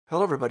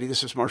Hello, everybody.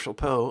 This is Marshall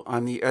Poe.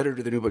 I'm the editor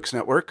of the New Books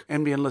Network.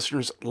 NBN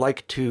listeners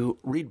like to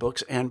read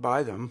books and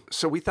buy them.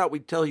 So we thought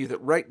we'd tell you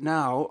that right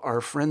now, our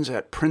friends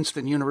at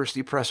Princeton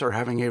University Press are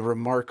having a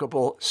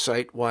remarkable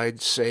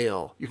site-wide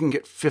sale. You can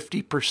get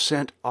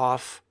 50%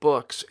 off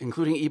books,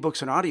 including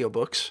ebooks and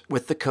audiobooks,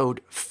 with the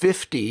code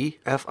 50,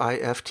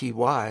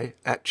 F-I-F-T-Y,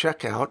 at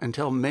checkout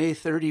until May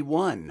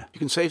 31. You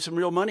can save some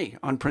real money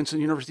on Princeton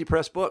University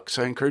Press books.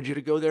 I encourage you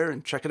to go there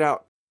and check it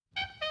out.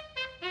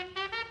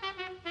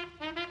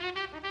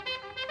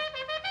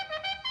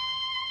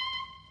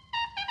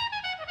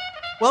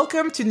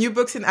 Welcome to New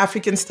Books in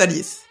African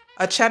Studies,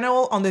 a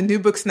channel on the New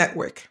Books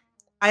Network.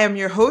 I am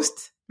your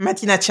host,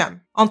 Martina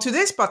Cham. On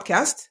today's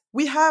podcast,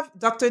 we have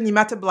Dr.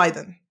 Nimata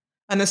Blyden,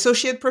 an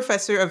associate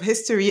professor of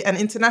history and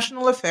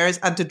international affairs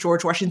at the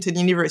George Washington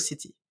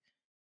University.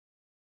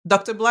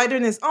 Dr.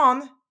 Blyden is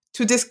on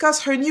to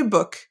discuss her new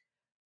book,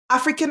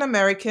 African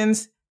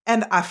Americans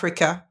and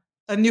Africa,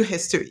 A New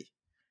History,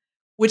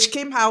 which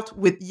came out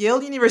with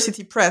Yale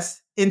University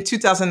Press in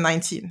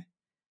 2019.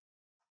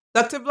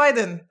 Dr.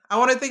 Blyden, I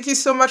want to thank you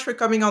so much for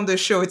coming on the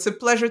show. It's a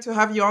pleasure to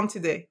have you on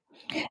today.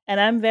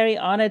 And I'm very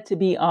honored to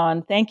be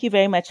on. Thank you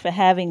very much for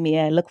having me.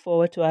 I look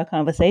forward to our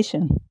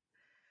conversation.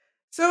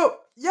 So,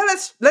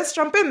 let's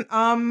jump in.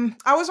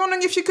 I was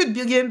wondering if you could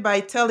begin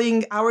by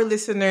telling our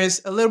listeners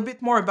a little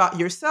bit more about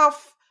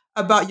yourself,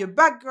 about your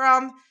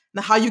background,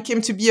 and how you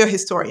came to be a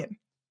historian.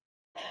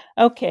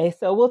 Okay,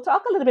 so we'll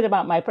talk a little bit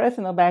about my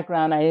personal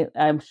background,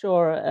 I'm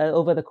sure,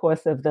 over the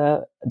course of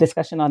the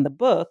discussion on the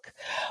book.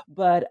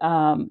 But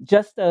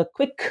just a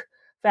quick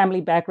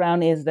family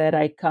background is that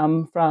I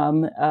come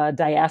from a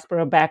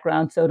diaspora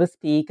background, so to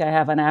speak. I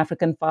have an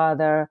African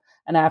father,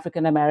 an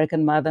African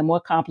American mother,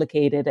 more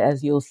complicated,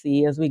 as you'll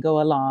see as we go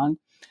along.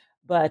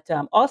 But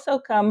also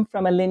come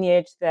from a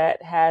lineage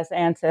that has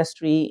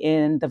ancestry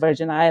in the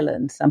Virgin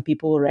Islands. Some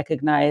people will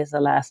recognize the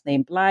last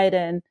name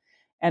Blyden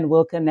and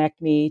will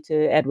connect me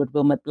to Edward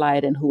Wilmot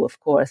Blyden, who, of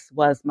course,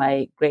 was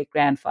my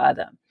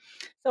great-grandfather.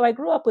 So I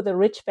grew up with a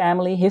rich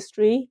family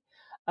history,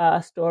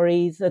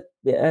 stories at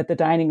the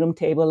dining room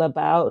table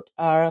about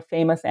our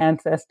famous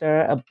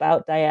ancestor,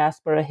 about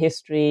diaspora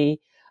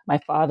history. My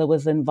father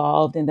was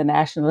involved in the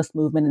nationalist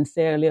movement in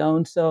Sierra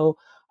Leone. So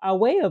our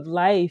way of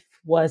life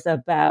was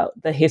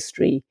about the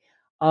history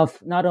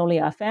of not only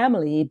our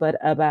family, but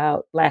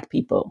about Black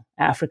people,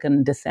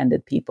 African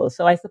descended people.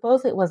 So I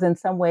suppose it was in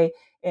some way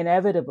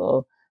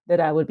inevitable that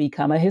I would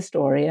become a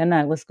historian.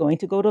 I was going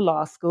to go to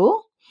law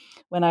school.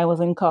 When I was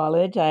in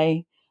college,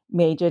 I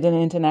majored in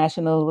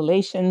international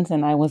relations,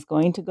 and I was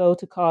going to go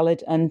to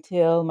college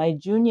until my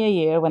junior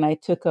year when I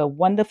took a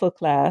wonderful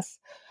class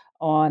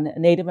on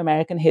Native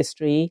American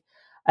history.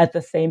 At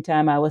the same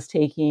time, I was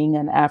taking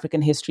an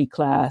African history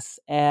class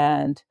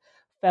and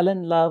fell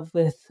in love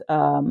with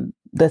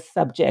the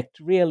subject,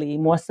 really,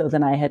 more so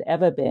than I had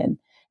ever been,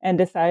 and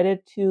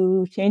decided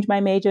to change my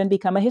major and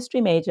become a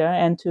history major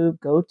and to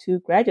go to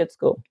graduate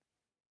school.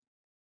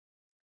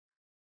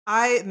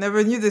 I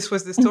never knew this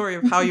was the story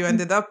of how you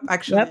ended up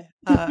actually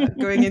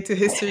going into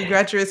history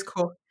graduate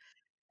school.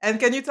 And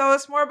can you tell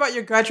us more about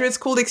your graduate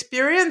school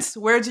experience?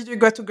 Where did you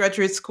go to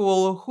graduate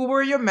school? Who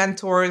were your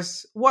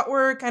mentors? What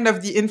were kind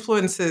of the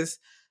influences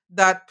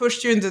that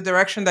pushed you in the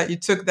direction that you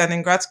took then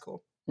in grad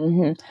school?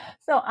 Mm-hmm.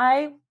 So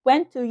I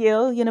went to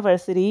Yale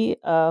University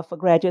for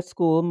graduate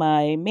school.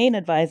 My main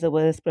advisor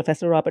was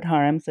Professor Robert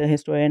Harms, a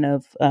historian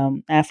of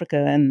Africa,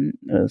 and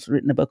has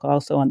written a book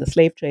also on the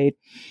slave trade.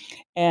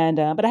 And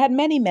but I had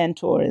many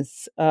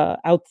mentors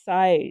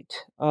outside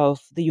of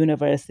the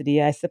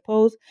university. I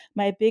suppose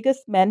my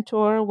biggest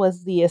mentor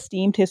was the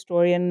esteemed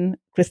historian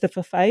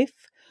Christopher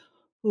Fife,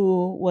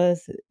 who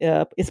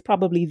is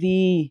probably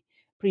the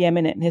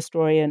preeminent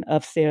historian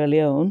of Sierra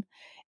Leone,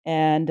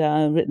 and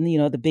written,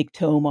 the big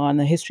tome on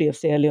the history of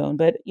Sierra Leone,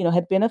 but,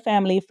 had been a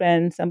family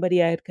friend,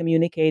 somebody I had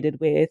communicated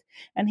with.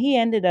 And he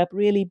ended up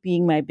really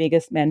being my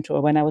biggest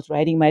mentor. When I was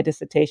writing my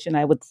dissertation,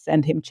 I would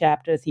send him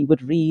chapters, he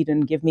would read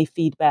and give me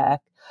feedback.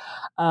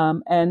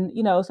 So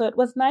it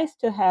was nice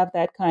to have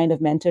that kind of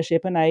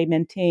mentorship. And I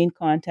maintained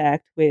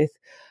contact with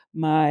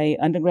my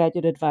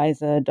undergraduate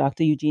advisor,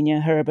 Dr.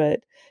 Eugenia Herbert.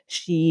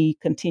 She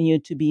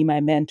continued to be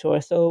my mentor.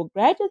 So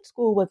graduate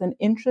school was an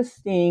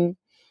interesting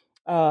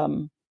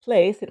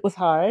place. It was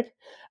hard.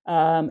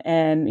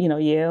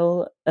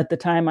 Yale, at the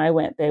time I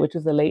went there, which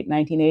was the late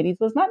 1980s,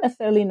 was not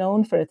necessarily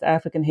known for its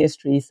African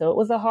history. So it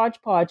was a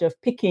hodgepodge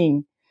of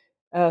picking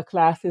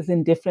classes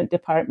in different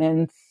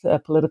departments.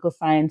 Political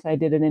science, I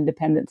did an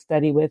independent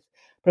study with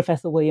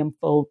Professor William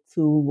Foltz,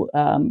 who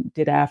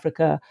did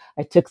Africa.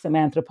 I took some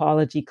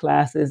anthropology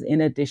classes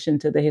in addition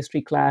to the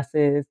history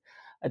classes.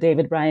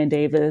 David Bryan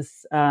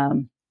Davis,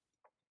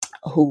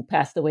 who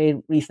passed away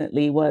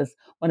recently, was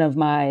one of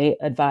my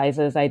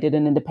advisors. I did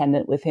an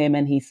independent with him,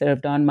 and he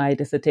served on my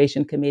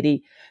dissertation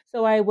committee.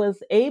 So I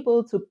was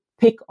able to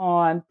pick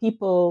on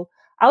people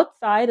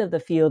outside of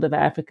the field of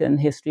African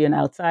history and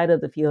outside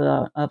of the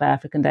field of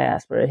African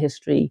diaspora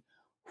history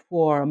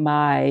for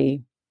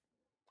my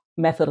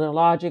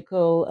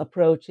methodological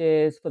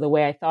approaches, for the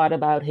way I thought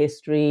about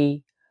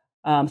history,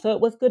 So it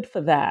was good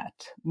for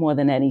that more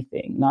than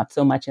anything, not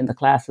so much in the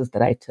classes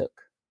that I took.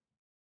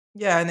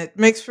 Yeah, and it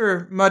makes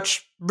for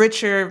much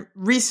richer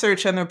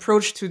research and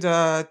approach to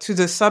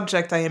the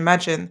subject, I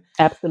imagine.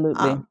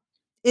 Absolutely.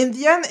 In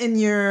the end, in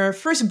your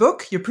first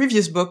book, your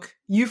previous book,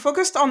 you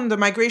focused on the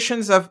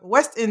migrations of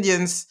West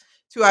Indians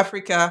to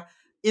Africa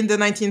in the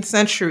 19th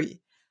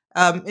century.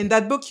 In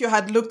that book, you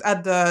had looked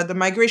at the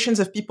migrations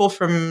of people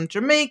from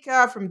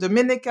Jamaica, from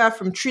Dominica,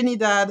 from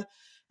Trinidad,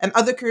 and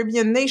other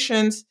Caribbean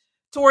nations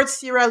towards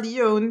Sierra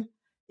Leone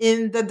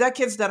in the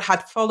decades that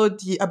had followed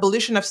the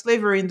abolition of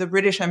slavery in the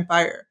British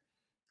Empire.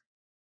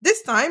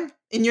 This time,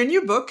 in your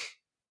new book,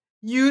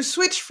 you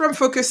switch from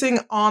focusing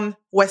on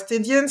West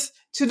Indians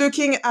to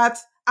looking at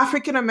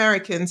African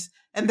Americans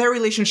and their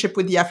relationship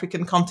with the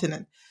African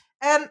continent.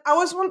 And I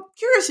was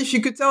curious if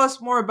you could tell us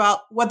more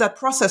about what that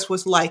process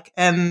was like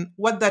and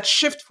what that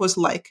shift was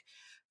like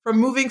from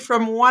moving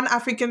from one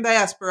African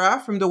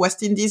diaspora from the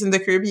West Indies and the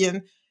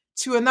Caribbean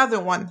to another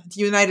one,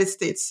 the United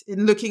States,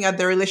 in looking at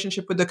their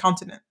relationship with the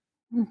continent.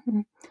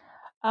 Mm-hmm.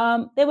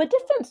 There were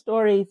different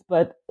stories,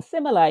 but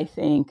similar, I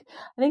think.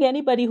 I think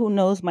anybody who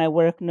knows my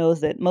work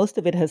knows that most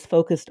of it has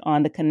focused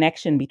on the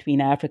connection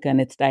between Africa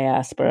and its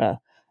diaspora.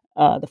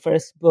 The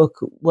first book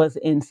was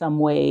in some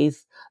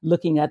ways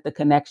looking at the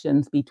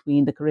connections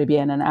between the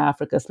Caribbean and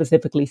Africa,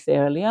 specifically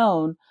Sierra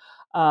Leone.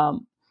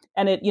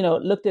 And it,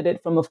 looked at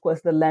it from, of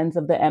course, the lens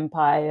of the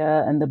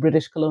empire and the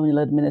British colonial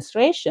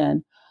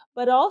administration,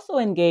 but also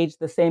engaged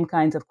the same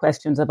kinds of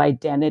questions of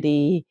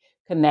identity,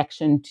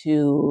 connection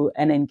to,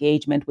 and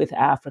engagement with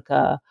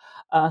Africa.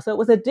 So it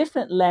was a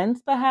different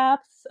lens,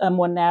 perhaps, a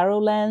more narrow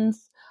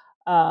lens,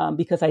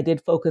 because I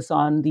did focus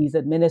on these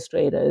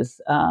administrators.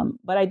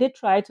 But I did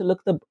try to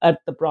look at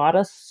the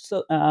broader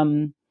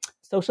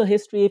social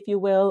history, if you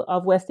will,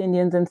 of West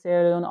Indians and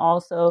Sierra Leone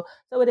also.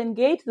 So it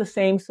engaged the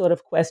same sort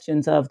of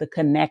questions of the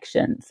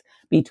connections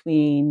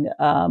between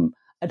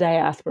a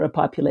diaspora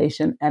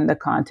population and the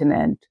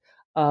continent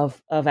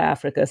of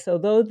Africa. So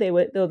though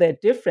they're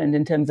different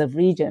in terms of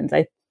regions,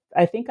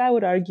 I think I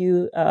would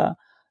argue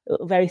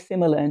very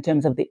similar in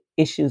terms of the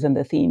issues and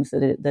the themes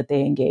that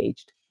they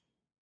engaged.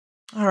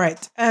 All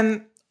right.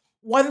 And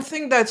one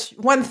theme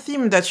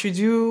that you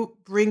do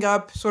bring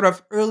up sort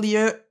of early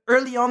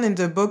on in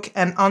the book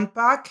and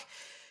unpack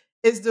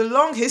is the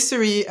long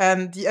history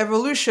and the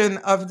evolution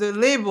of the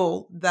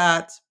label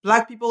that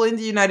Black people in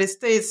the United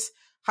States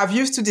have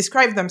used to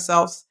describe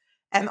themselves,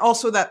 and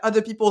also that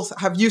other people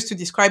have used to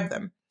describe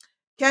them.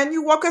 Can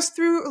you walk us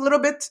through a little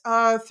bit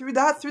through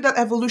that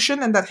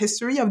evolution and that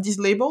history of these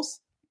labels?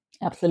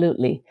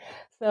 Absolutely.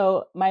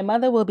 So my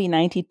mother will be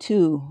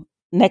 92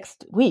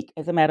 next week,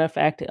 as a matter of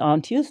fact,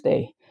 on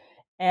Tuesday.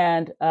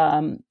 And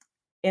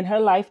in her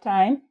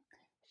lifetime,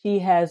 she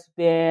has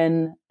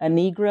been a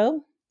Negro,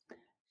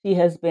 she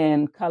has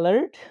been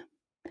colored,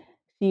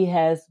 she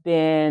has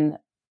been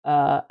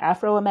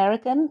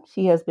Afro-American,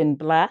 she has been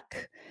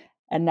Black,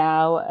 and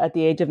now at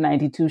the age of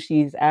 92,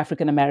 she's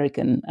African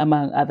American,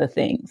 among other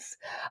things.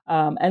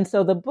 And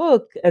so the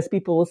book, as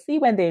people will see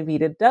when they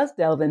read it, does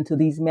delve into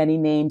these many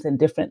names and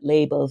different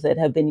labels that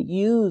have been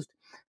used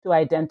to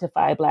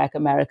identify Black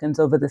Americans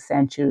over the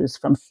centuries,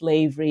 from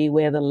slavery,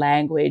 where the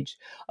language,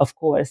 of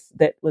course,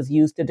 that was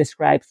used to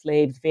describe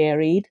slaves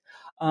varied,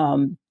 to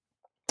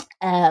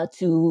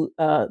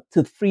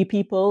free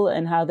people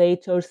and how they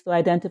chose to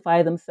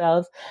identify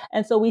themselves.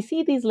 And so we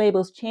see these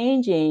labels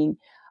changing,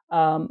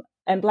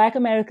 and Black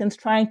Americans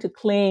trying to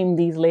claim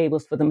these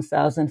labels for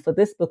themselves. And for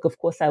this book, of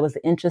course, I was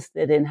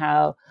interested in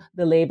how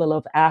the label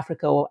of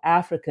Africa or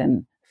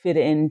African fit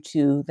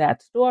into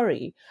that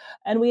story.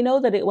 And we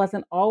know that it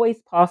wasn't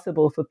always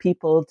possible for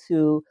people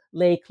to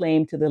lay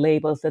claim to the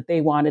labels that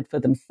they wanted for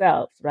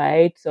themselves,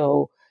 right?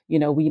 So,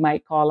 we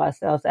might call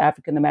ourselves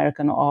African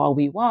American all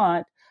we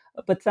want,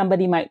 but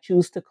somebody might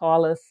choose to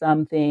call us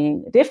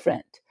something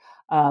different.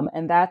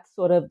 And that's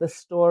sort of the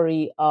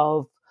story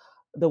of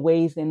the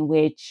ways in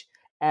which,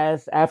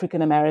 as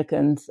African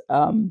Americans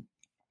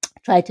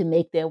try to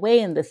make their way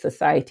in this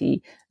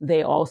society,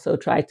 they also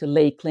try to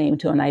lay claim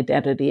to an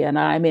identity. And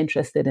I'm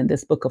interested in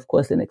this book, of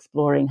course, in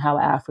exploring how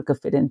Africa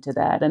fit into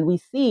that. And we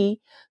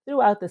see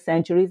throughout the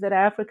centuries that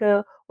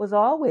Africa was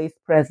always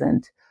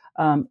present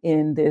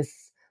in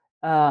this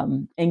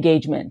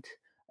engagement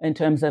in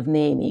terms of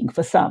naming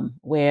for some,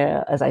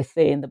 where, as I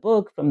say in the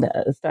book,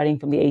 starting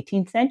from the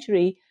 18th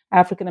century,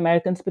 African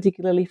Americans,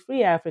 particularly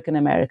free African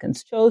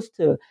Americans, chose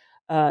to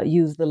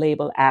use the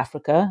label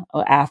Africa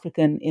or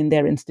African in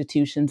their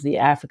institutions, the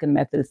African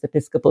Methodist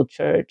Episcopal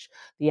Church,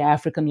 the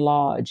African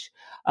Lodge.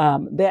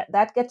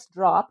 That gets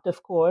dropped,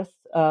 of course,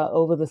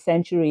 over the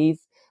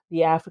centuries.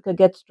 The Africa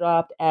gets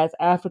dropped as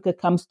Africa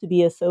comes to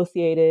be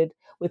associated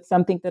with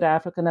something that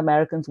African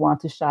Americans want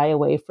to shy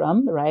away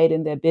from, right,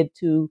 in their bid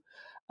to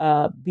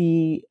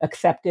be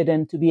accepted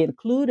and to be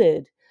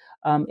included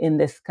in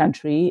this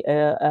country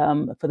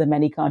for the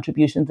many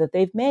contributions that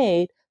they've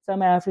made.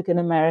 Some African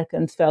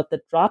Americans felt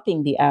that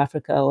dropping the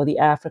Africa or the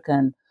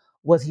African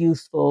was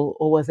useful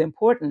or was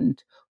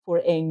important for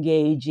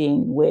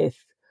engaging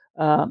with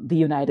the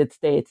United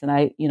States. And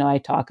I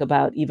talk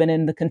about even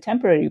in the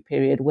contemporary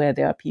period where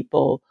there are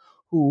people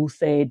who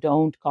say,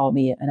 "Don't call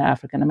me an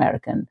African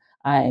American.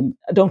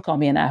 Don't call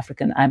me an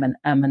African.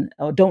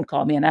 Or don't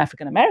call me an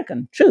African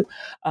American. True,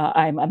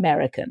 I'm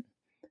American."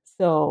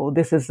 So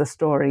this is the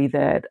story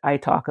that I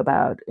talk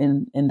about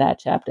in that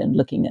chapter, and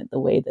looking at the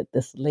way that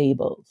this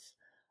labels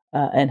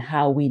and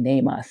how we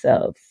name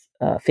ourselves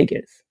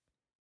figures.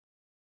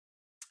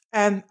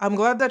 And I'm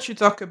glad that you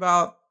talk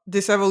about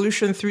this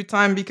evolution through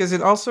time, because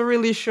it also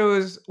really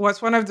shows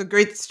what's one of the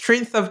great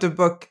strengths of the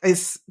book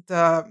is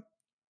the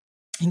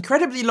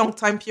incredibly long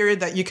time period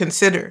that you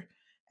consider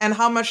and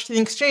how much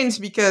things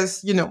change,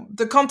 because,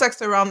 the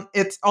context around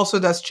it also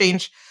does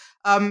change.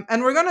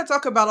 And we're going to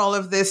talk about all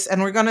of this,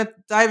 and we're going to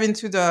dive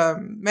into the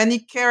many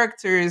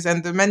characters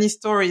and the many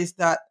stories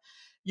that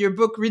your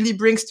book really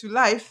brings to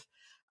life.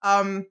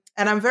 And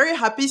I'm very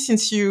happy,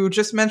 since you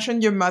just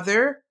mentioned your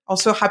mother.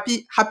 Also,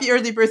 happy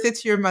early birthday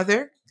to your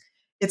mother.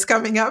 It's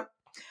coming up.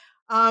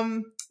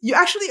 You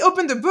actually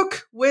opened the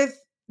book with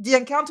the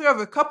encounter of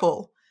a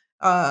couple.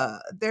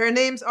 Their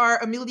names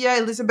are Amelia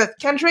Elizabeth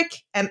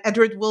Kendrick and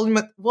Edward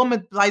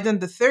Wilmot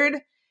Blyden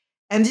III.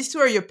 And these two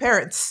are your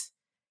parents.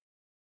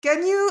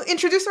 Can you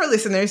introduce our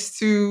listeners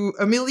to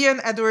Amelia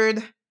and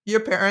Edward, your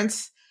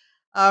parents,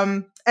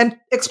 and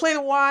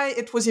explain why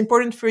it was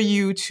important for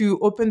you to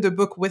open the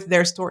book with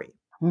their story?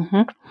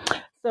 Mm-hmm.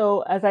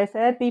 So, as I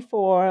said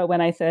before,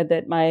 when I said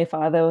that my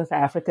father was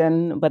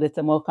African, but it's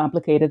a more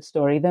complicated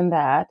story than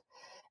that,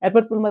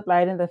 Edward Wilmot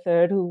Blyden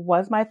III, who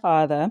was my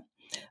father,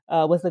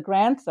 was the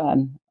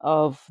grandson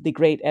of the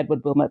great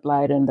Edward Wilmot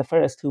Blyden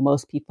I, who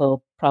most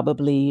people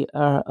probably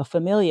are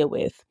familiar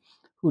with,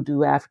 who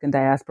do African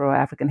diaspora or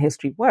African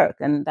history work.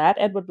 And that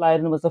Edward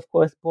Blyden was, of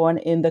course, born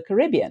in the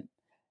Caribbean.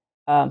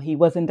 He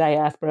was in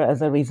diaspora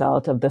as a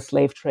result of the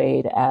slave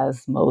trade,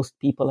 as most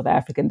people of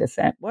African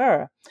descent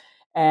were.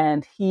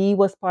 And he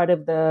was part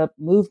of the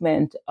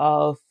movement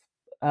of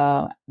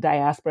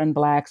diasporan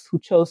Blacks who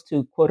chose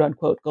to, quote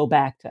unquote, go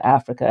back to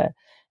Africa.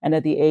 And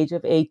at the age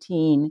of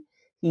 18,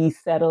 he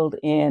settled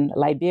in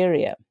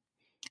Liberia.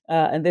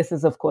 And this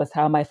is, of course,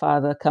 how my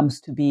father comes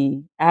to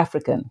be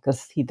African,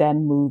 because he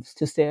then moves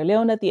to Sierra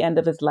Leone at the end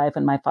of his life,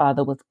 and my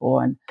father was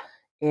born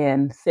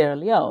in Sierra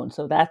Leone.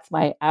 So that's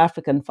my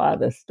African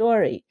father's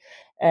story.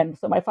 And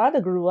so my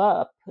father grew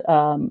up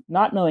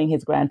not knowing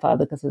his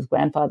grandfather, because his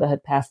grandfather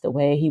had passed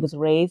away. He was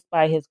raised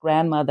by his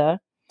grandmother,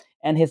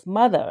 and his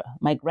mother,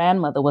 my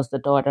grandmother, was the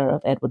daughter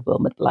of Edward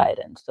Wilmot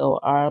Blyden. So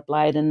our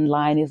Blyden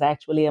line is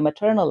actually a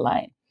maternal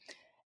line.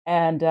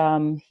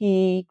 And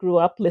he grew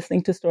up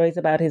listening to stories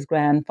about his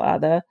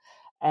grandfather.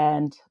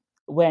 And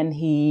when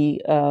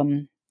he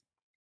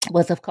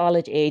was of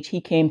college age,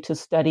 he came to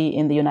study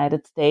in the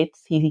United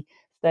States. He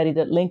studied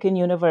at Lincoln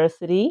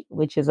University,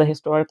 which is a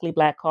historically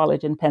Black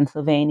college in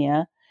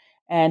Pennsylvania.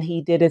 And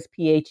he did his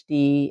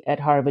PhD at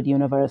Harvard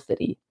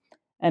University.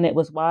 And it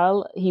was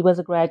while he was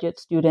a graduate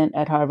student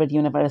at Harvard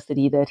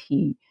University that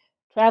he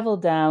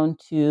traveled down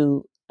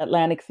to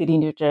Atlantic City,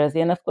 New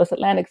Jersey. And of course,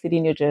 Atlantic City,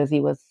 New Jersey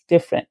was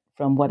different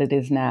from what it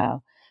is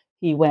now.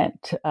 He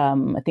went,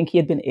 I think he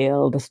had been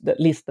ill, at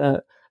least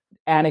the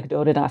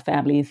anecdote in our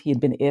families, he had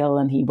been ill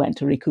and he went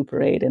to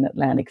recuperate in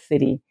Atlantic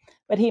City.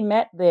 But he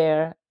met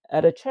there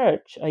at a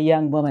church a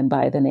young woman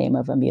by the name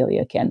of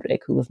Amelia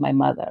Kendrick, who was my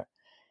mother.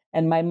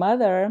 And my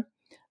mother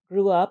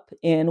grew up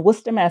in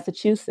Worcester,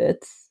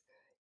 Massachusetts,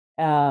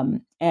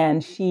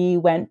 and she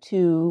went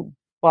to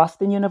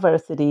Boston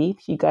University.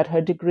 She got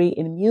her degree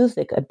in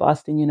music at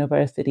Boston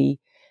University.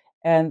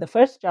 And the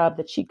first job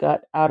that she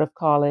got out of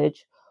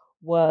college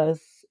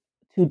was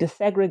to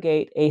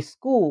desegregate a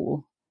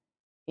school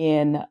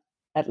in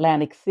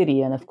Atlantic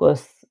City. And of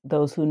course,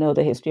 those who know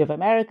the history of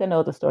America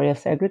know the story of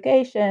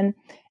segregation.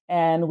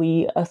 And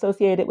we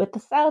associate it with the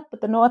South,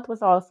 but the North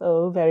was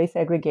also very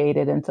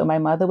segregated. And so my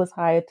mother was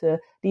hired to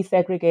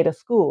desegregate a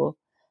school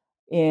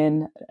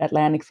in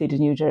Atlantic City,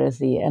 New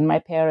Jersey. And my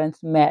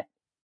parents met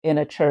in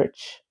a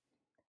church,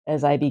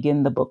 as I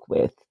begin the book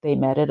with. They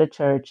met at a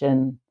church,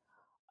 and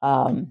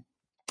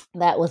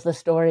that was the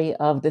story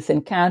of this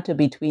encounter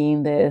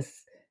between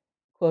this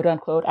quote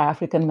unquote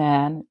African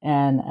man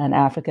and an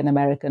African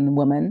American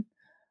woman.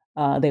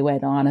 They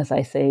went on, as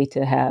I say,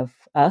 to have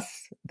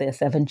us, their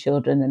 7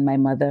 children, and my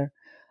mother.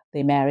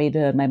 They married.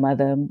 My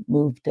mother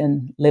moved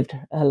and lived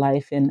her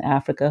life in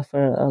Africa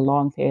for a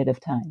long period of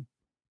time.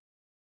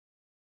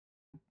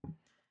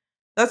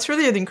 That's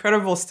really an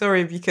incredible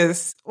story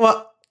because,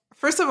 well,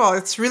 first of all,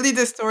 it's really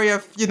the story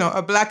of,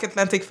 a Black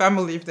Atlantic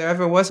family, if there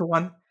ever was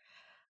one.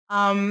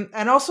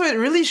 And also it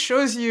really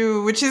shows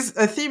you, which is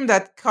a theme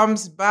that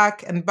comes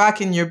back and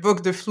back in your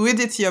book, the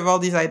fluidity of all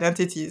these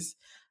identities.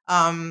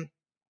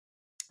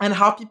 And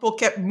how people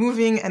kept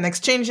moving and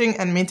exchanging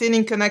and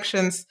maintaining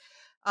connections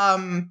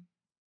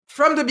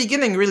from the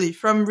beginning, really,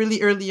 from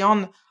really early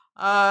on.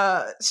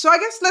 So I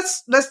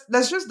guess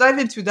let's just dive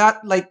into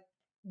that. Like,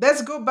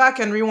 let's go back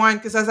and rewind,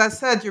 because as I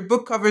said, your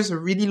book covers a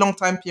really long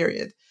time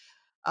period,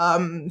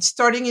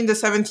 starting in the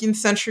 17th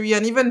century,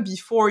 and even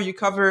before. You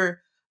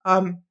cover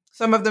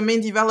some of the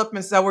main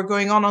developments that were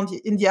going on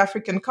in the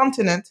African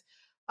continent.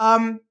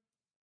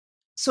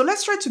 So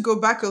let's try to go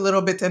back a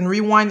little bit and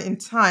rewind in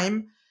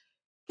time.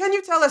 Can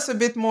you tell us a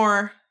bit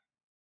more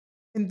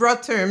in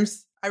broad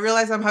terms? I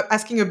realize I'm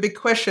asking a big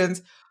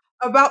questions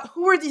about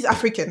who were these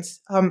Africans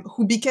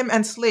who became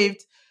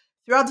enslaved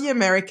throughout the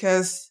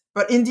Americas,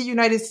 but in the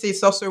United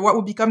States also, what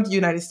would become the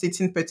United States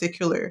in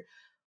particular.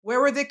 Where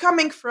were they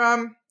coming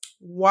from?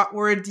 What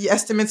were the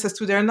estimates as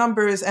to their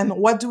numbers, and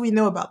what do we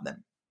know about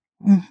them?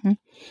 Mm-hmm.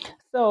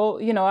 So,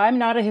 I'm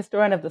not a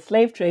historian of the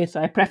slave trade,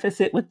 so I preface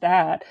it with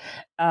that.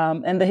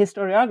 And the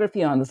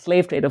historiography on the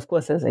slave trade, of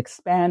course, has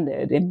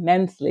expanded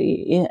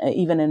immensely,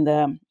 even in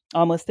the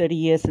almost 30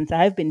 years since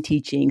I've been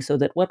teaching, so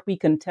that what we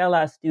can tell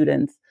our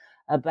students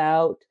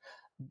about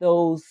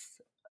those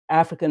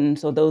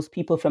Africans or those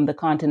people from the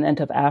continent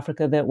of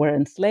Africa that were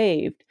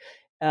enslaved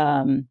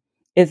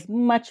is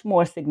much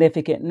more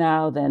significant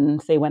now than,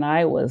 say, when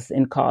I was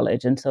in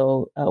college. And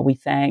so we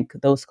thank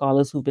those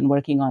scholars who've been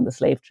working on the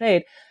slave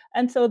trade.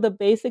 And so the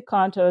basic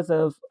contours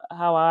of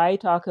how I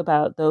talk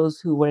about those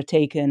who were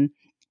taken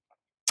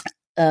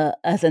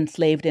as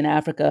enslaved in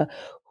Africa,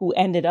 who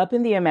ended up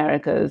in the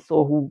Americas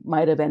or who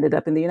might have ended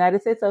up in the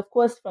United States, of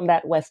course, from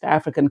that West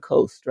African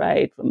coast,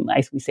 right? From,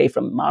 as we say,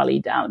 from Mali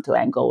down to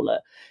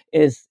Angola,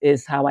 is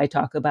how I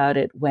talk about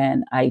it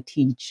when I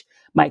teach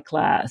my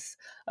class.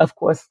 Of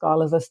course,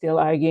 scholars are still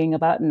arguing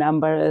about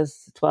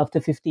numbers. 12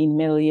 to 15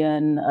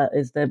 million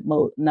is the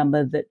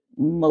number that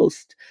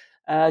most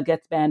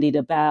gets bandied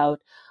about.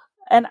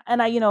 And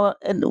I,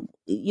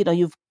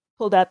 you've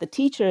pulled out the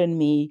teacher in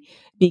me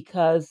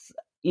because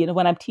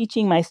when I'm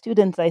teaching my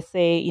students, I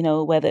say,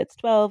 whether it's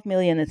 12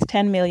 million, it's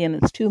 10 million,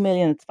 it's 2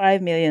 million, it's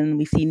 5 million.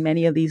 We've seen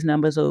many of these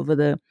numbers over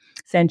the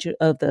century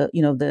of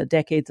the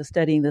decades of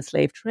studying the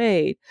slave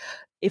trade.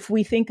 If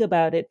we think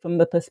about it from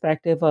the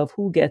perspective of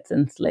who gets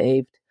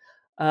enslaved,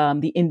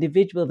 the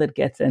individual that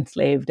gets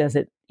enslaved, does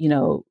it,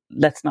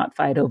 let's not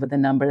fight over the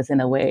numbers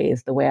in a way,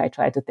 is the way I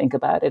try to think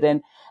about it.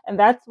 And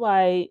that's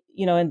why,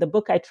 in the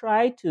book, I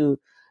try to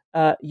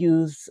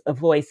use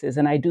voices,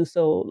 and I do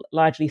so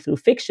largely through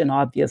fiction,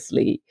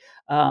 obviously.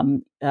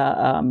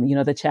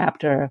 The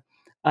chapter,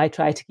 I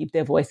try to keep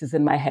their voices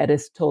in my head,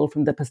 is told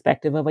from the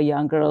perspective of a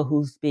young girl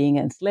who's being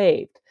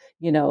enslaved.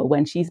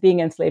 When she's being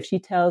enslaved, she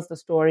tells the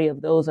story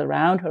of those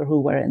around her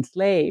who were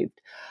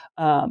enslaved,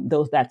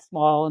 that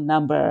small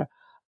number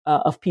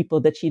of people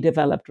that she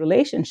developed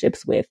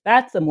relationships with.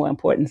 That's a more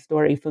important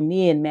story for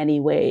me in many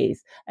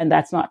ways. And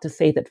that's not to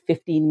say that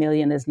 15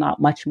 million is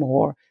not much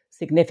more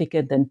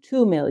significant than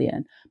 2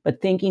 million,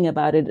 but thinking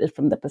about it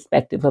from the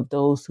perspective of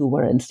those who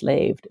were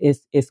enslaved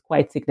is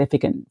quite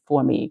significant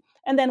for me.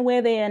 And then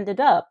where they ended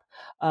up,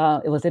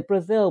 was it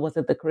Brazil? Was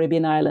it the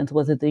Caribbean islands?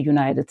 Was it the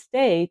United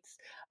States?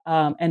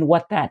 And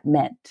what that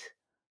meant,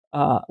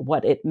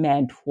 what it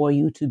meant for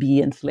you to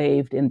be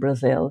enslaved in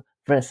Brazil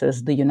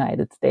versus the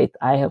United States.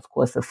 I, of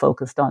course, have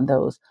focused on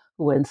those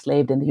who were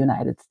enslaved in the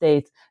United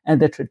States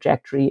and the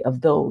trajectory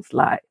of those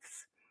lives.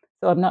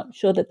 So I'm not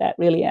sure that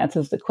really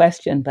answers the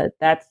question, but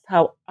that's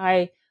how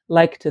I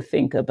like to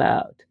think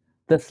about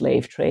the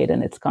slave trade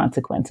and its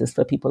consequences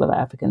for people of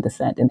African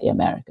descent in the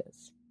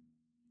Americas.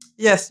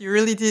 Yes, you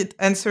really did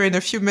answer in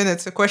a few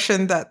minutes a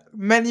question that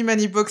many,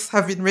 many books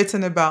have been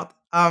written about.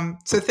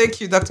 So thank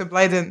you, Dr.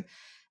 Blyden.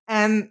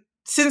 And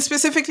since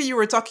specifically you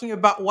were talking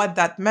about what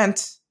that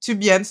meant to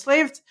be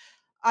enslaved,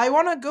 I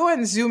want to go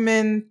and zoom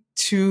in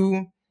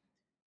to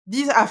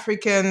these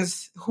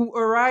Africans who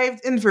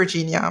arrived in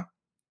Virginia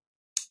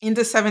in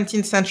the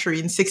 17th century,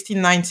 in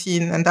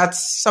 1619. And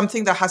that's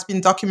something that has been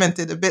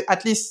documented a bit,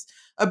 at least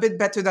a bit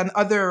better than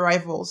other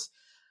arrivals.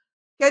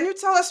 Can you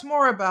tell us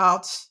more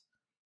about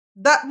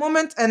that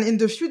moment and in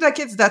the few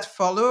decades that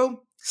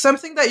follow?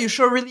 Something that you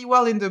show really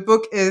well in the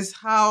book is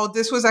how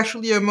this was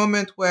actually a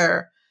moment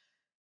where,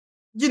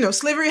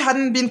 slavery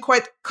hadn't been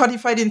quite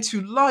codified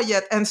into law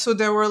yet. And so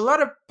there were a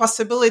lot of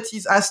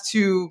possibilities as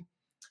to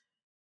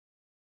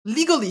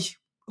legally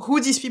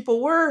who these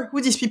people were,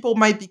 who these people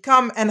might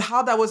become, and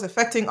how that was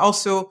affecting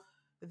also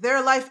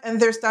their life and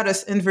their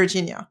status in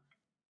Virginia.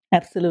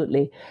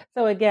 Absolutely.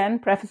 So again,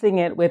 prefacing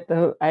it with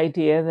the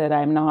idea that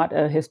I'm not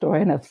a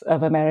historian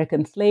of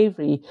American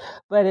slavery,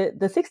 but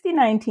the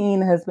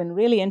 1619 has been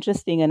really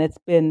interesting,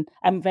 and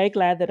I'm very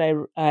glad that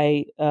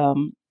I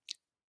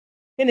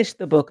finished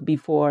the book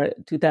before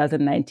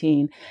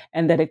 2019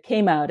 and that it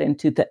came out in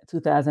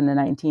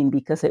 2019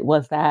 because it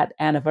was that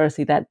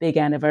anniversary, that big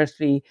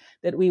anniversary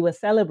that we were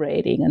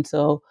celebrating. And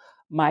so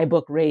my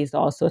book raised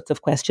all sorts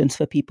of questions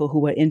for people who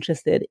were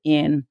interested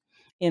in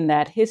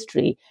that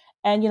history.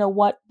 And,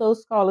 what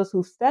those scholars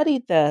who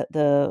studied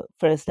the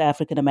first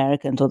African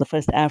Americans or the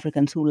first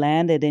Africans who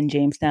landed in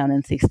Jamestown in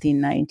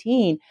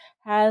 1619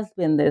 has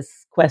been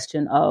this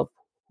question of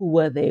who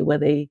were they? Were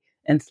they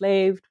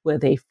enslaved? Were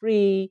they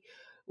free?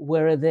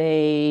 Were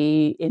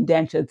they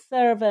indentured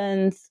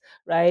servants,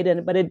 right?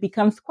 But it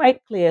becomes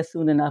quite clear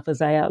soon enough,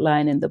 as I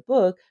outline in the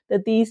book,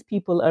 that these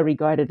people are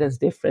regarded as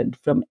different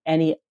from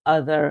any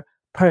other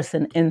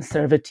person in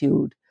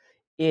servitude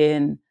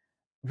in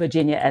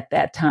Virginia at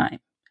that time.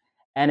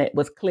 and it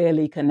was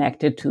clearly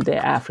connected to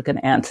their African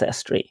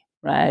ancestry,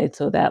 right?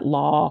 So that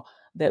law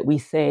that we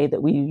say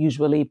that we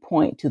usually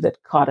point to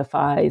that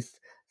codifies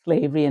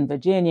slavery in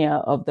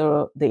Virginia of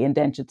the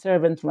indentured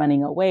servants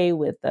running away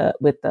with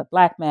the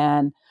black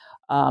man.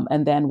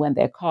 And then when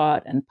they're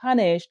caught and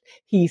punished,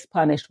 he's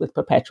punished with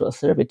perpetual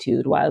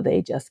servitude while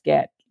they just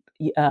get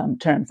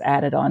terms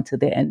added onto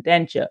their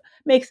indenture.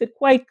 Makes it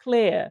quite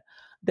clear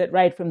that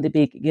right from the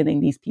beginning,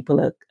 these people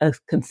are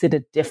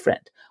considered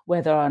different,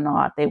 whether or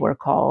not they were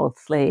called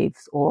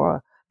slaves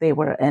or they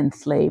were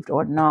enslaved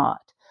or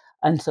not.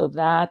 And so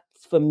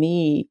that's, for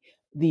me,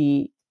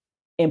 the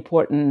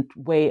important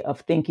way of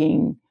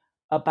thinking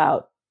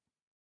about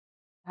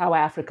how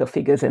Africa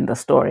figures in the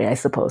story, I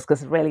suppose,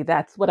 because really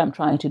that's what I'm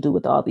trying to do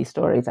with all these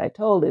stories I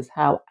told, is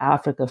how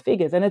Africa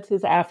figures. And it's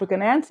his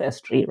African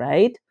ancestry,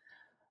 right,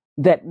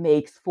 that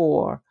makes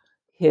for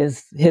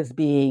his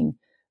being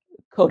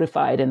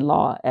codified in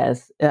law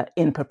as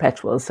in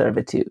perpetual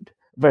servitude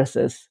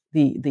versus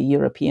the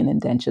European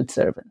indentured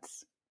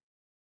servants.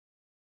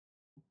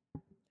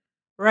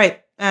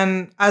 Right.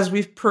 And as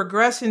we've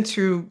progressed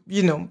into,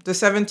 the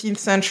 17th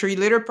century,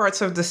 later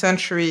parts of the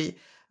century,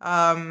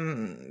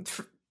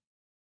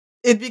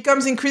 it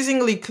becomes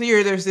increasingly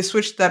clear there's this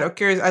switch that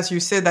occurs, as you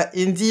said, that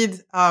indeed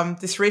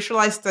this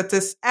racialized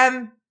status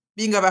and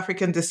being of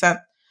African descent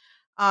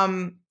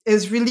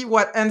is really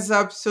what ends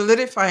up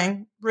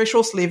solidifying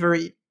racial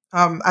slavery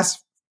as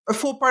a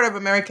full part of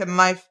American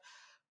life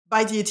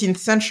by the 18th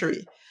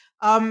century.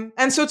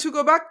 And so to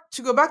go back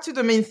to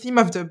the main theme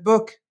of the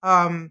book,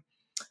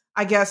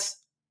 I guess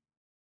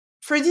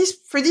for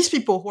these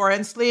people who are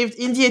enslaved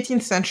in the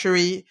 18th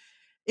century,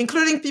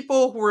 including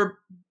people who were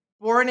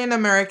born in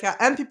America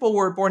and people who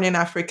were born in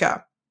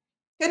Africa,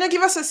 can you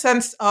give us a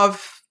sense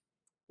of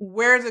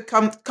where the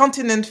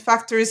continent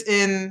factors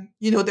in,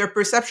 their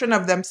perception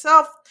of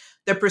themselves,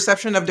 their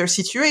perception of their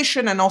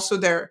situation, and also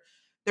their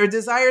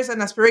desires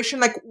and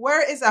aspiration? Like,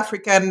 where is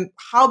Africa and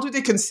how do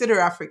they consider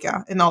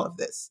Africa in all of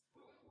this?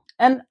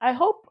 And I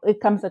hope it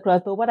comes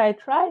across, but what I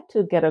try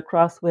to get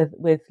across with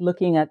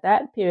looking at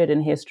that period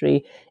in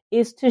history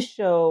is to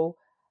show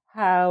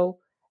how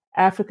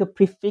Africa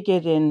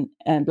prefigured in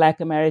Black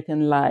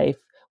American life,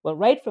 well,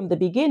 right from the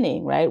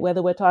beginning, right?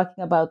 Whether we're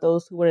talking about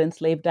those who were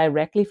enslaved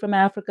directly from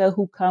Africa,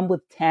 who come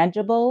with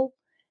tangible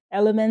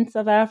elements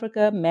of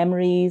Africa,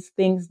 memories,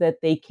 things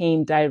that they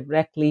came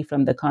directly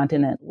from the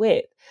continent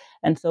with.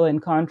 And so in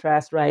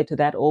contrast, right, to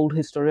that old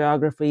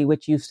historiography,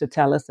 which used to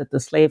tell us that the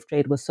slave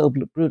trade was so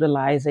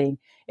brutalizing,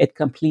 it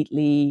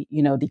completely,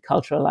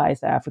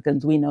 deculturalized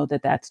Africans, we know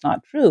that that's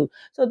not true.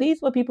 So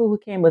these were people who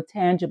came with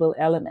tangible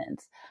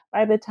elements.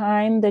 By the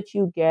time that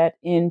you get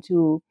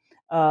into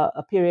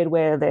a period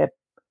where there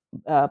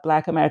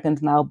Black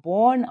Americans now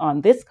born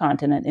on this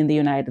continent in the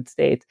United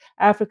States,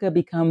 Africa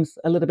becomes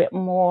a little bit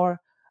more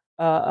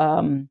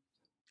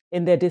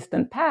in their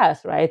distant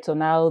past, right? So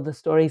now the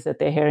stories that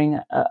they're hearing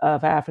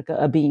of Africa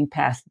are being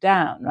passed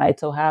down, right?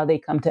 So how they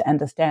come to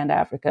understand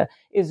Africa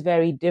is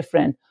very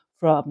different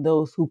from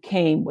those who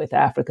came with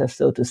Africa,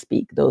 so to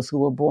speak, those who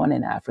were born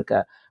in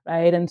Africa,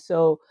 right? And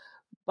so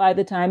by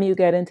the time you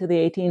get into the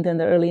 18th and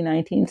the early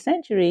 19th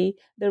century,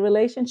 the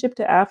relationship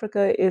to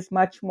Africa is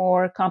much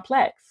more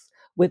complex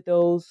with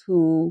those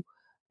who,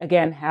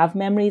 again, have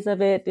memories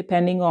of it,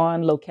 depending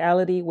on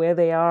locality, where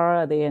they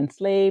are they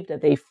enslaved, are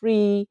they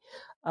free,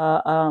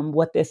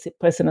 what their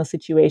personal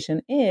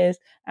situation is.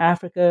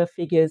 Africa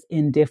figures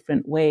in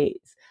different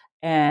ways.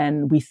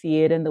 And we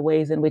see it in the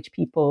ways in which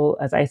people,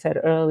 as I said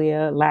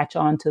earlier, latch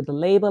on to the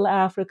label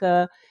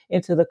Africa,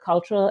 into the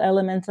cultural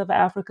elements of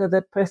Africa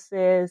that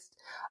persist,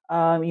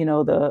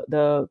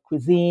 the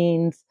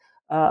cuisines,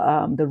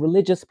 the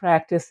religious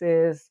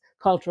practices,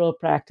 cultural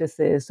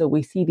practices. So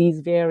we see these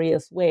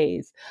various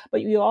ways.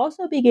 But you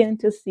also begin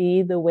to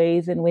see the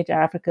ways in which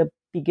Africa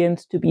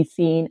begins to be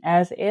seen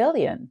as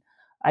alien.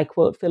 I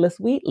quote Phyllis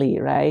Wheatley,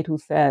 right, who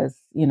says,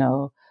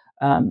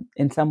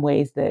 in some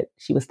ways that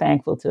she was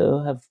thankful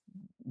to have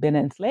been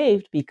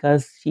enslaved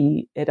because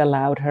it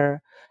allowed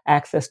her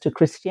access to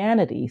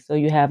Christianity. So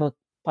you have a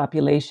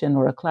population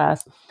or a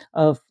class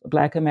of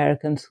Black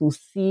Americans who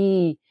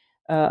see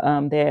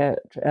their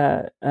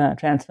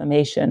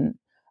transformation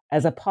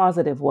as a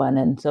positive one,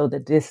 and so the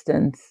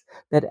distance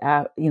that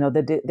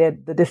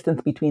the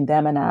distance between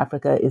them and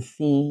Africa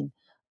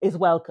is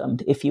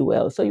welcomed, if you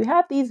will. So you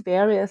have these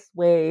various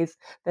ways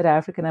that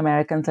African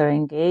Americans are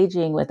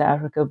engaging with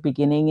Africa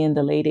beginning in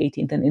the late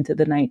 18th and into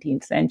the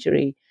 19th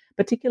century,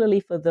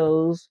 particularly for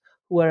those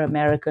who are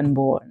American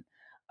born.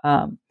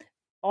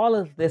 All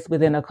of this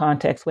within a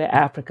context where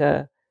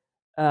Africa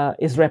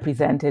is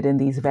represented in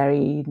these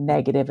very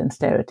negative and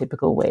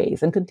stereotypical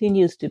ways, and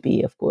continues to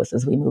be, of course,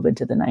 as we move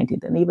into the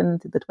 19th and even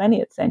into the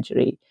 20th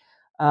century.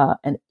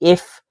 And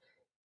if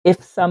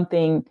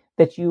something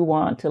that you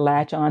want to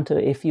latch onto,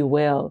 if you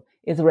will,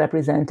 is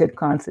represented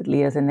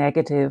constantly as a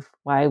negative,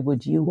 why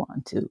would you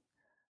want to?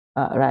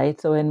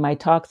 Right? So in my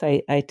talks,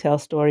 I tell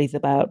stories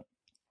about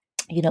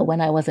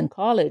when I was in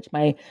college,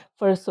 my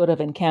first sort of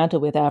encounter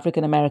with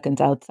African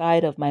Americans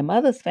outside of my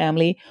mother's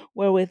family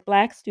were with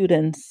Black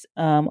students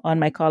on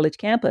my college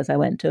campus. I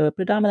went to a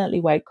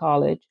predominantly white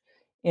college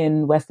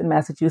in Western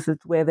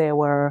Massachusetts where there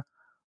were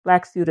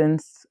Black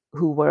students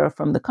who were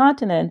from the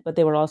continent, but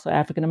they were also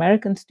African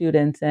American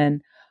students.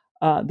 And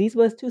these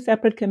was two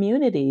separate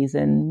communities.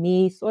 And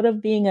me sort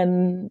of being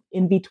an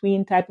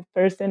in-between type of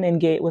person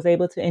was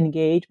able to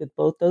engage with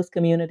both those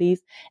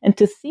communities and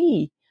to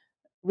see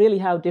really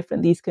how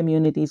different these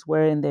communities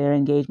were in their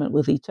engagement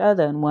with each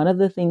other. And one of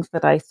the things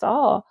that I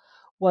saw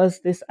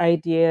was this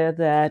idea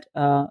that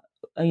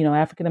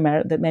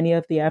that many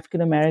of the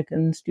African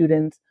American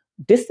students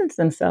distance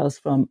themselves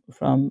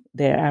from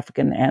their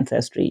African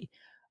ancestry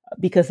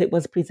because it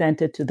was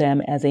presented to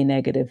them as a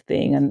negative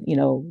thing, and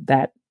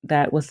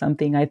that was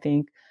something I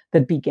think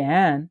that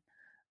began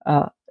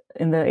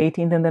in the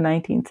 18th and the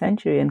 19th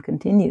century and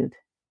continued.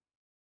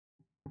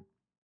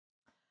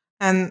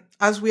 And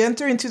as we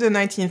enter into the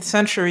 19th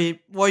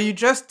century, what you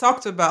just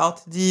talked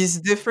about, these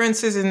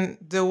differences in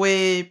the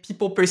way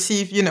people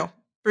perceive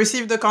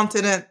the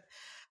continent,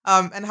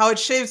 and how it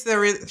shapes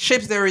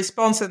their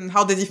response and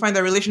how they define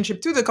their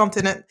relationship to the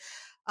continent.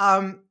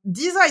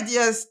 These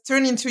ideas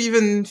turn into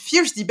even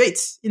fierce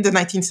debates in the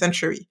 19th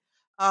century.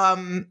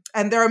 And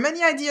there are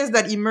many ideas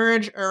that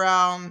emerge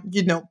around,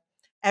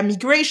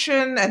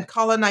 emigration and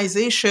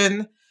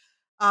colonization.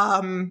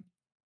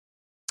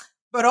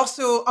 But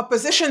also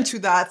opposition to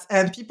that,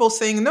 and people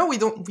saying, no,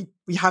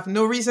 we have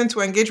no reason to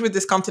engage with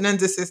this continent.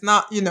 This is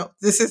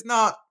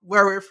not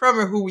where we're from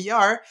or who we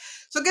are.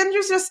 So can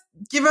you just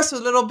give us a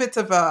little bit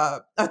of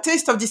a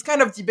taste of these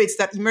kind of debates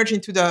that emerge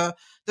into the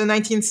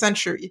 19th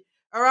century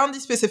around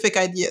these specific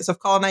ideas of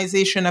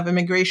colonization, of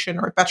immigration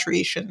or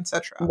repatriation,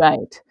 etc.?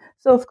 Right.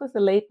 So of course, the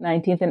late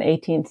 19th and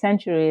 18th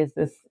century is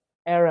this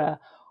era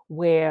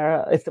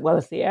where it's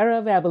the era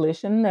of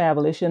abolition. The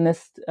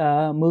abolitionist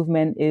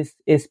movement is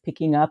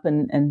picking up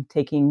and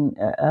taking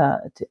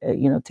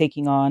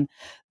taking on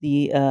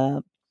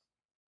the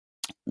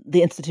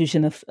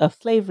institution of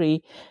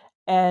slavery,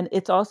 and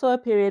it's also a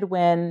period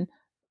when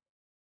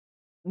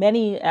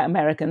many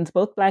Americans,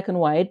 both Black and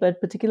white,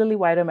 but particularly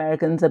white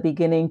Americans, are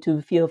beginning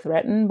to feel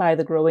threatened by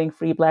the growing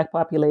free Black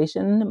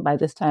population. By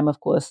this time,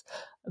 of course,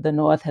 the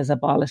North has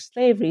abolished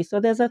slavery.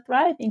 So there's a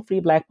thriving free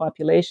Black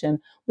population,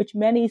 which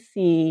many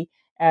see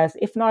as,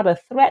 if not a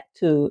threat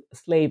to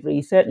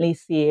slavery, certainly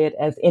see it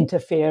as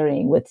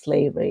interfering with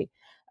slavery.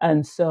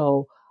 And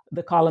so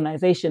the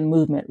colonization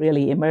movement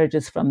really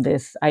emerges from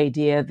this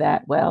idea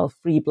that, well,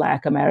 free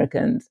Black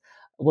Americans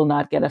will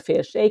not get a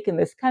fair shake in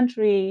this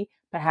country.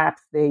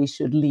 Perhaps they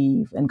should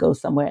leave and go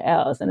somewhere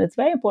else. And it's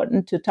very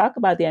important to talk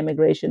about the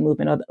immigration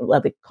movement or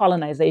the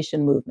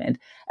colonization movement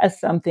as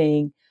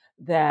something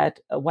that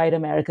white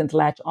Americans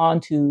latch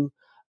onto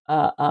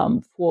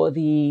for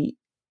the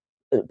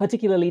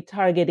particularly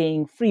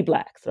targeting free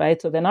Blacks,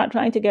 right? So they're not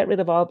trying to get rid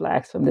of all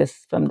Blacks from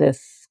this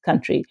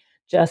country,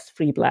 just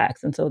free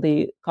Blacks. And so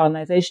the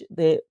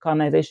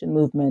colonization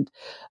movement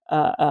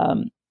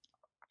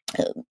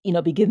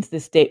begins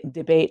this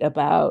debate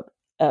about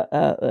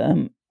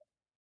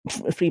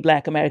free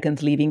Black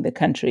Americans leaving the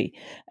country.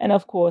 And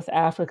of course,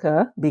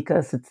 Africa,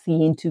 because it's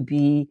seen to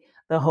be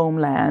the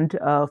homeland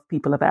of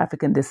people of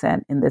African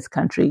descent in this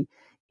country,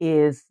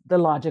 is the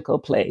logical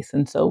place.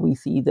 And so we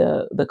see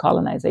the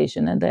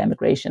colonization and the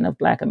immigration of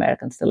Black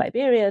Americans to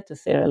Liberia, to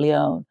Sierra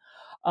Leone.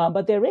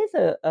 But there is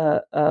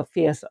a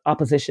fierce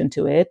opposition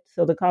to it.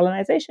 So the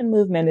colonization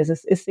movement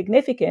is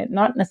significant,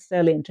 not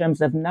necessarily in terms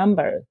of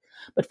numbers,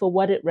 but for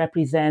what it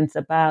represents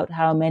about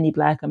how many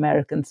Black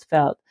Americans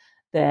felt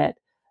that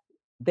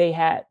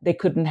they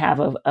couldn't have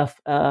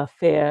a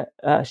fair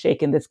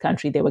shake in this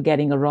country. They were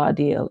getting a raw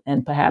deal,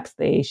 and perhaps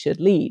they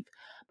should leave.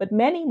 But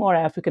many more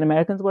African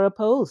Americans were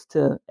opposed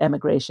to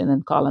emigration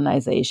and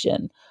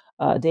colonization.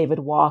 David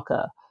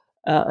Walker,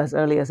 as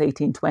early as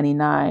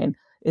 1829,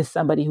 is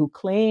somebody who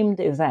claimed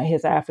his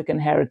African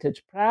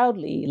heritage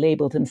proudly,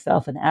 labeled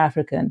himself an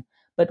African,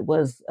 but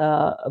was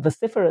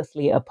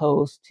vociferously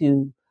opposed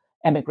to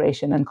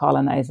emigration and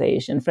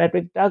colonization.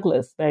 Frederick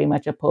Douglass, very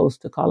much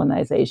opposed to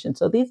colonization.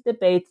 So these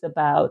debates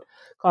about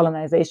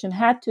colonization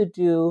had to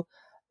do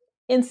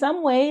in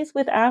some ways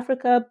with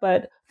Africa,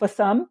 but for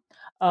some,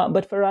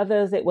 but for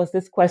others, it was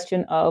this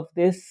question of,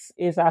 this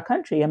is our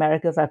country.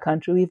 America is our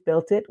country. We've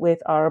built it with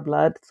our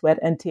blood, sweat,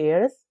 and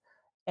tears,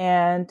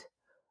 and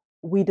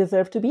we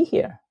deserve to be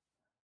here.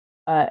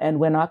 And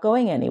we're not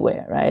going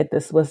anywhere, right?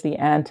 This was the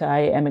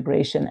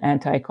anti-immigration,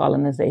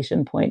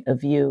 anti-colonization point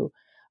of view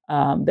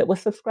that was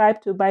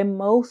subscribed to by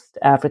most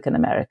African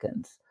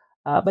Americans.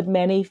 But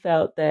many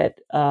felt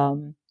that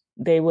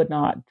they would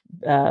not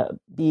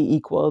be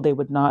equal, they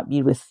would not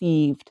be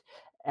received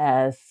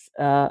as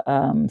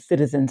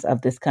citizens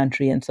of this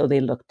country, and so they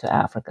looked to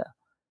Africa.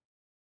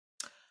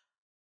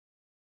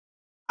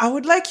 I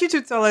would like you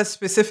to tell us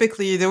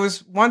specifically, there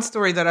was one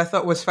story that I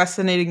thought was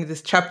fascinating in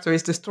this chapter,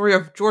 is the story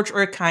of George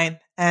Erskine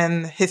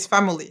and his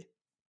family.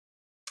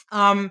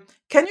 Can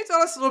you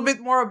tell us a little bit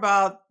more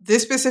about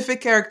this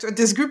specific character,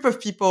 this group of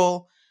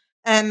people,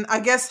 and I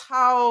guess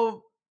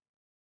how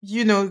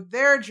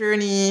their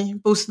journey,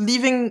 both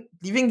leaving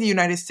the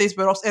United States,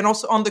 but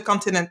also on the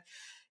continent,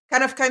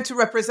 kind to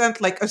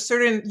represent like a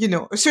certain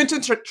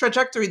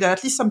trajectory that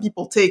at least some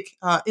people take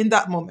in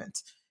that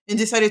moment, and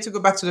decided to go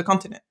back to the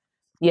continent.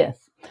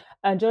 Yes.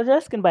 George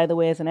Erskine, by the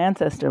way, is an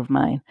ancestor of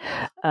mine.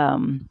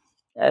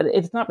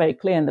 It's not very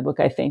clear in the book,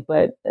 I think,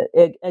 but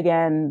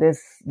again,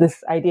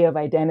 this idea of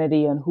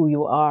identity and who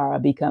you are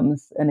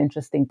becomes an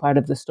interesting part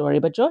of the story.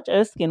 But George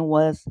Erskine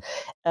was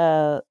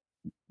a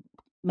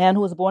man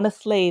who was born a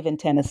slave in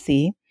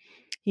Tennessee.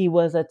 He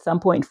was at some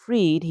point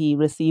freed. He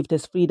received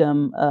his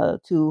freedom.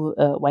 Two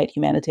white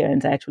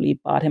humanitarians actually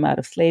bought him out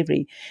of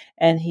slavery.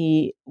 And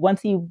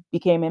once he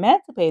became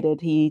emancipated,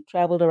 he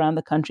traveled around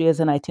the country as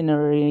an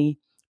itinerary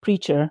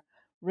preacher,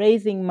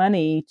 raising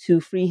money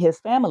to free his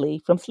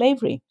family from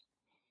slavery.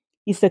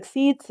 He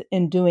succeeds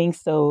in doing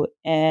so.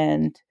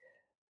 And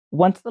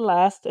once the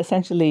last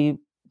person,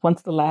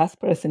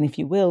 if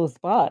you will, is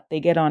bought,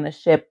 they get on a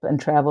ship and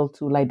travel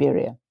to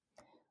Liberia,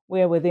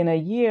 where within a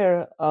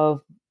year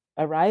of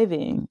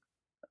arriving,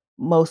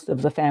 most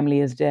of the family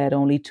is dead.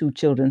 Only 2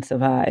 children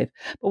survive.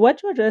 But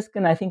what George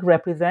Erskine, I think,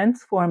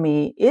 represents for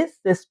me is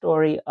this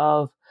story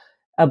of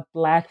a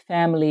Black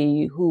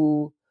family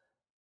who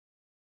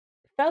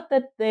felt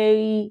that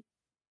they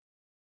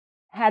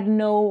had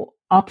no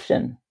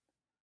option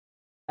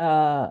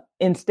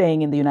in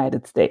staying in the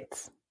United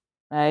States,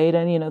 right?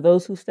 And,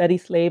 those who study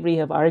slavery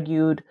have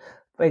argued,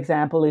 for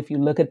example, if you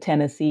look at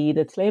Tennessee,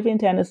 that slavery in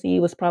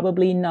Tennessee was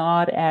probably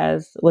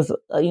was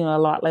a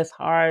lot less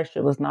harsh.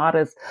 It was not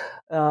as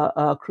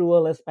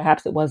cruel as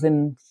perhaps it was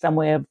in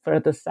somewhere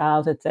further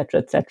south, et cetera,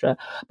 et cetera.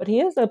 But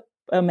here's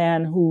a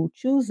man who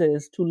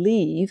chooses to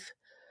leave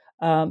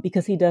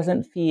because he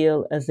doesn't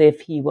feel as if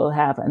he will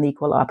have an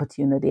equal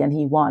opportunity, and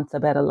he wants a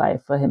better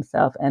life for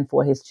himself and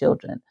for his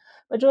children.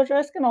 But George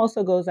Erskine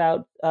also goes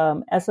out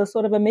as a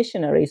sort of a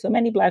missionary. So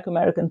many Black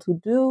Americans who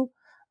do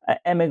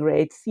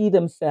emigrate see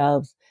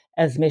themselves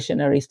as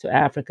missionaries to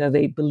Africa.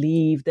 They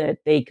believe that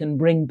they can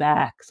bring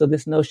back. So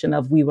this notion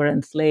of we were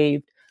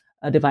enslaved,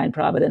 divine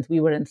providence, we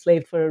were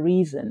enslaved for a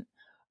reason.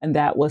 And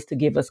that was to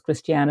give us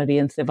Christianity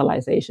and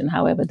civilization,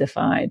 however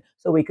defined,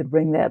 so we could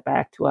bring that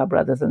back to our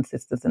brothers and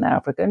sisters in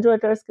Africa. And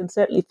George Erskine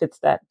certainly fits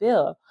that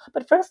bill.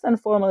 But first and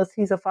foremost,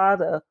 he's a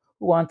father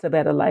who wants a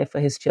better life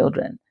for his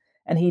children.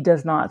 And he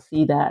does not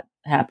see that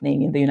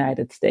happening in the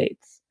United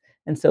States.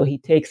 And so he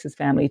takes his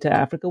family to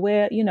Africa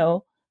where,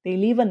 they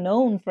leave a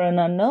known for an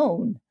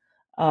unknown.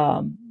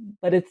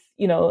 But it's,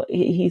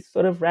 he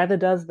sort of rather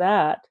does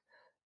that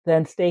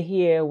than stay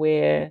here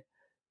where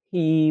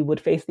he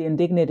would face the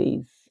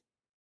indignities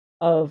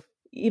of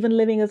even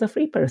living as a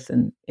free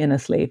person in a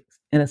slave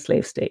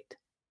state.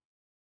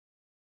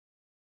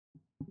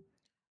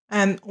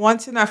 And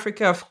once in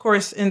Africa, of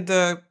course, in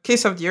the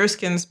case of the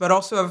Erskines, but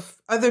also of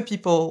other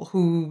people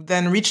who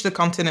then reach the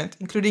continent,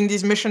 including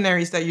these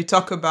missionaries that you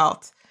talk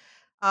about.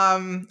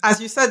 As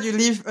you said, you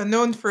leave a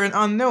known for an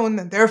unknown,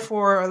 and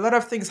therefore a lot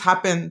of things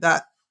happen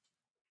that,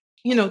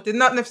 did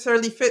not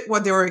necessarily fit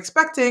what they were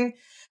expecting.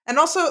 And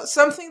also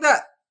something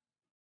that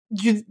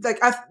you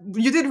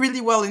did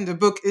really well in the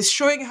book is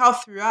showing how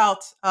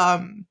throughout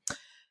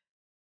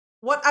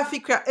what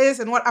Africa is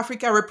and what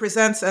Africa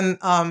represents, and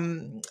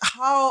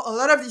how a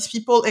lot of these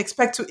people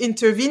expect to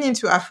intervene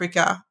into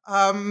Africa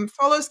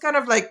follows kind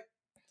of like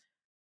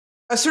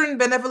a certain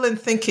benevolent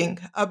thinking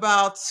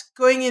about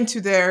going into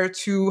there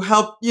to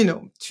help,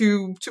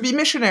 to be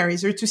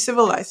missionaries or to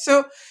civilize.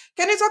 So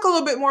can you talk a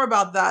little bit more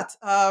about that?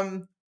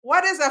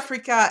 What is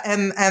Africa?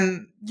 And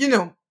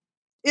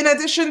in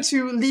addition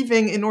to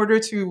leaving in order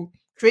to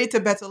create a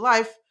better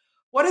life,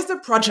 what is the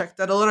project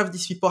that a lot of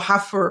these people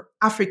have for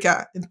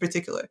Africa in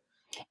particular?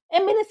 I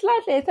mean,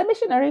 it's a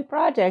missionary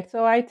project.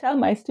 So I tell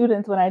my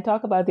students when I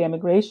talk about the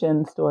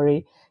emigration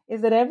story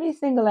is that every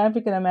single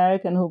African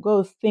American who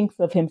goes thinks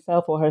of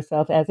himself or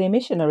herself as a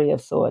missionary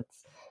of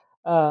sorts.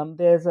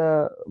 There's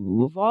a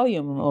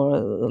volume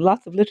or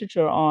lots of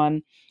literature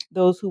on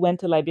those who went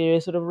to Liberia,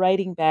 sort of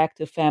writing back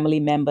to family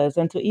members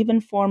and to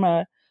even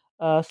former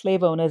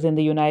slave owners in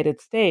the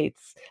United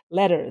States.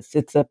 Letters.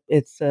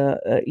 It's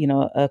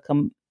a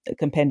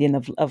compendium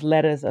of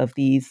letters of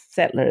these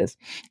settlers.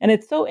 And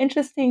it's so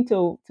interesting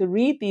to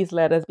read these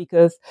letters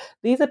because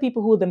these are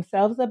people who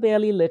themselves are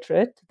barely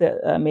literate.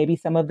 Maybe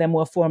some of them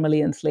were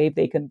formerly enslaved.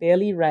 They can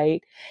barely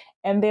write.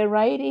 And they're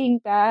writing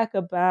back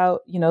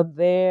about,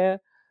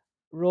 their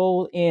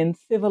role in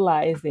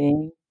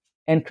civilizing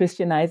and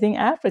Christianizing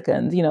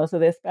Africans, so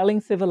they're spelling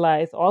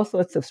civilized all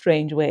sorts of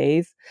strange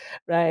ways,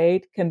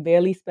 right? Can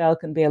barely spell,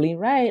 can barely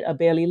write, are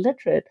barely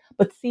literate,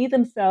 but see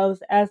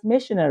themselves as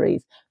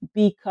missionaries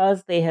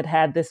because they had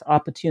had this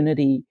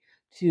opportunity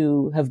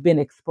to have been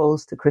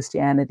exposed to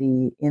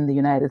Christianity in the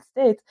United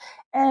States.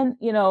 And,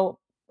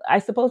 I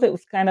suppose it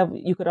was kind of,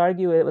 you could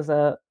argue it was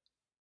a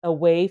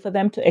way for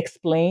them to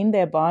explain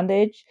their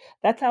bondage.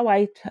 That's how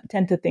I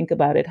tend to think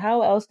about it.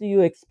 How else do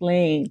you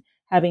explain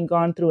having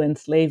gone through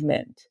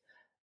enslavement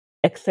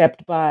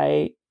except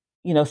by,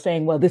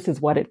 saying, well, this is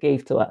what it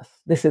gave to us.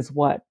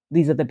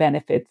 These are the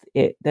benefits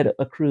that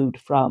accrued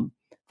from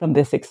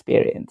this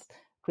experience.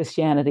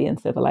 Christianity and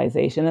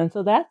civilization. And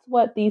so that's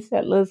what these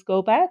settlers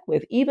go back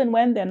with, even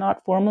when they're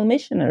not formal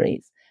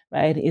missionaries,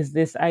 right? Is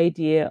this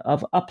idea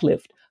of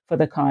uplift for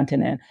the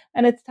continent.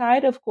 And it's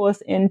tied, of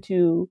course,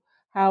 into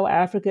how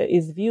Africa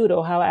is viewed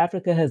or how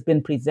Africa has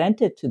been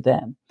presented to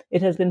them.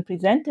 It has been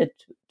presented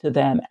to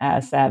them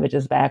as savage,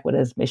 as backward,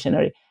 as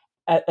missionary,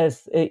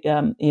 as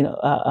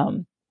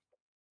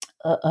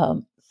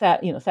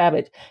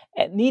savage,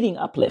 needing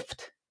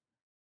uplift,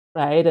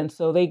 right? And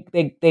so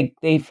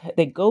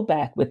they go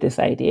back with this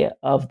idea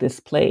of this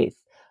place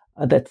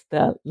that's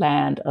the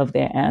land of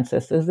their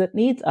ancestors that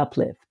needs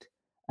uplift,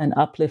 an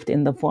uplift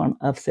in the form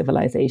of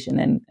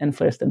civilization and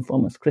first and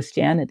foremost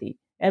Christianity.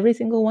 Every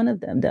single one of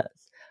them does.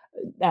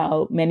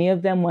 Now, many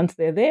of them, once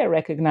they're there,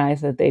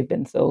 recognize that they've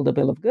been sold a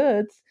bill of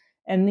goods,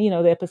 and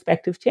their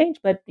perspectives change.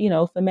 But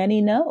for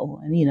many, no.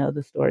 And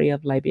the story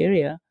of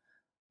Liberia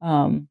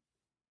um,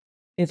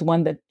 is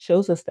one that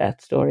shows us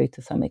that story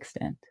to some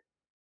extent.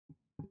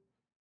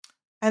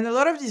 And a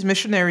lot of these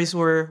missionaries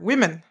were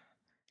women.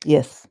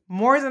 Yes.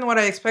 More than what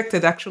I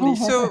expected, actually.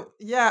 So,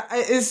 yeah,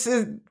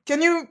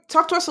 can you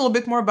talk to us a little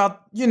bit more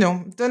about,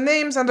 the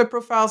names and the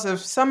profiles of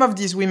some of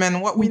these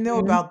women, what we know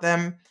about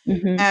them,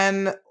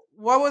 and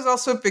what was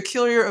also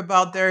peculiar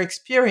about their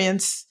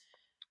experience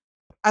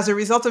as a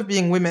result of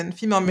being women,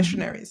 female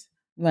missionaries?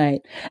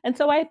 Right. And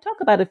so I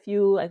talk about a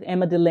few.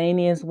 Emma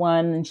Delaney is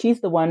one, and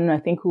she's the one, I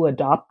think, who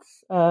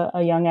adopts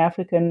a young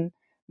African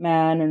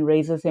man and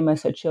raises him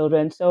as her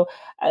children. So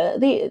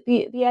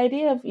the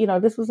idea of,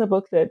 this was a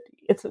book that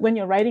it's when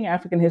you're writing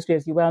African history,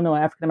 as you well know,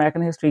 African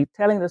American history,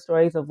 telling the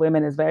stories of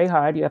women is very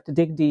hard. You have to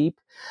dig deep.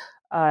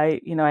 I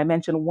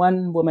mentioned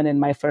one woman in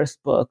my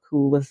first book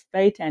who was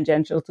very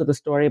tangential to the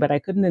story, but I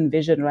couldn't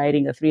envision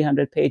writing a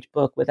 300-page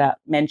book without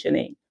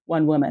mentioning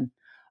one woman.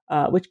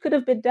 Which could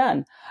have been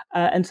done.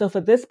 And so for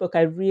this book,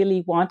 I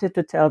really wanted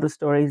to tell the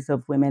stories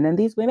of women. And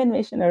these women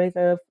missionaries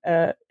are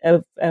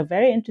a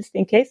very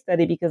interesting case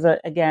study because,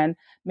 again,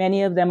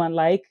 many of them,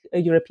 unlike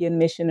European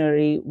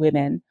missionary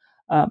women,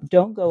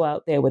 don't go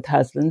out there with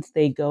husbands.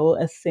 They go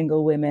as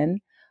single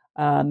women.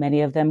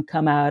 Many of them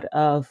come out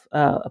of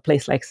a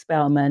place like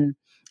Spelman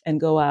and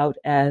go out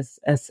as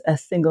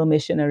single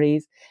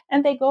missionaries.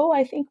 And they go,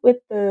 I think, with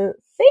the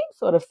same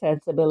sort of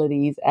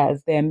sensibilities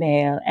as their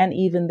male and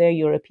even their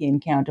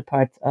European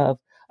counterparts of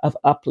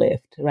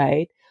uplift,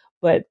 right?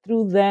 But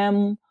through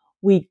them,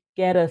 we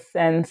get a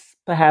sense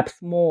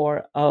perhaps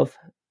more of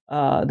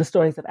the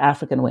stories of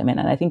African women.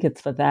 And I think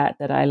it's for that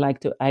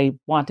I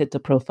wanted to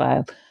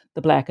profile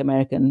the Black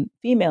American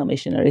female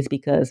missionaries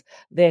because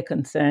their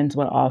concerns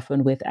were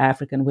often with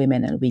African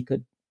women, and we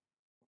could,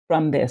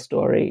 from their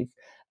stories,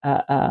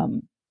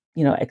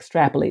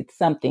 extrapolate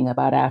something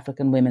about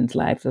African women's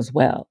lives as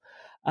well.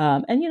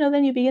 And,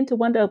 then you begin to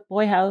wonder,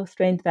 boy, how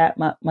strange that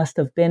must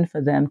have been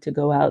for them to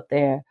go out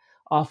there,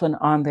 often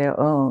on their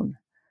own,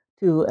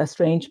 to a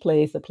strange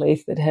place, a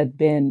place that had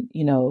been,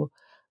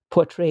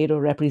 portrayed or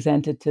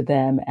represented to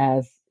them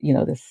as,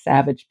 this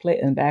savage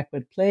and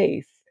backward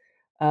place.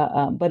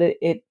 But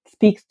it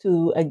speaks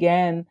to,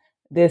 again,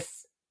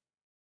 this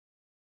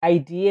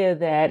idea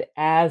that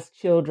as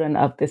children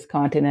of this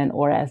continent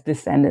or as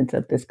descendants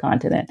of this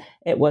continent,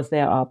 it was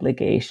their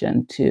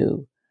obligation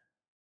to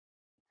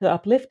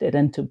uplift it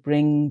and to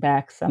bring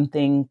back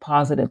something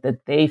positive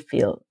that they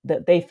felt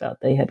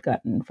they had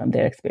gotten from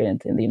their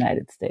experience in the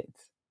United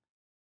States.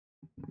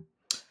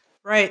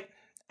 Right.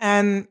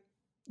 And,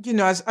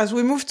 as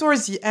we move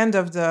towards the end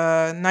of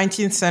the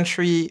 19th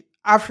century,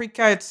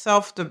 Africa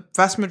itself, the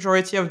vast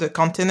majority of the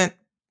continent,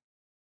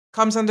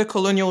 comes under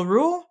colonial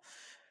rule,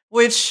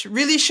 which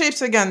really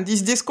shapes, again,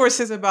 these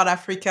discourses about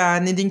Africa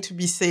needing to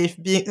be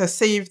saved,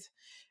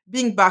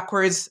 being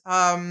backwards,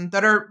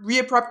 that are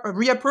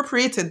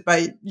reappropriated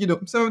by,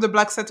 some of the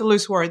Black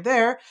settlers who are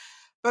there.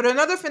 But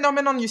another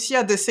phenomenon you see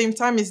at the same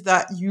time is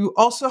that you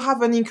also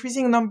have an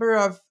increasing number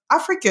of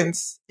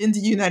Africans in the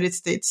United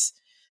States,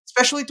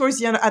 especially towards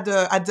the end, at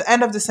the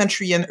end of the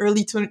century and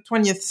early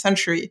 20th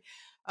century,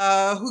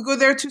 who go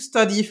there to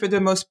study for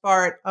the most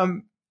part.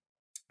 Can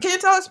you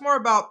tell us more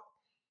about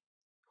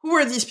who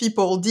are these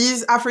people,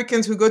 these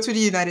Africans who go to the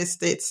United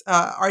States,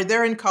 are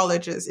there in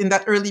colleges in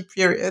that early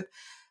period?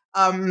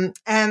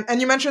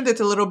 And you mentioned it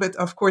a little bit,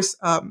 of course,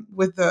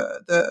 with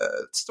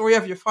the story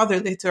of your father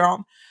later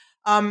on.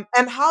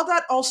 And how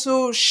that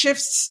also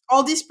shifts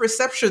all these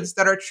perceptions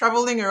that are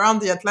traveling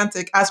around the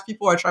Atlantic as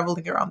people are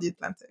traveling around the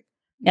Atlantic.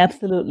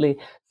 Absolutely.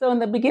 So in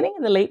the beginning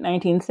of the late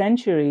 19th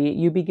century,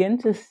 you begin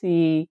to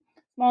see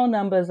small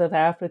numbers of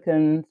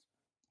Africans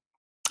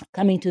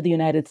coming to the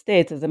United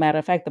States. As a matter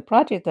of fact, the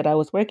project that I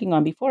was working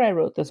on before I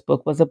wrote this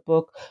book was a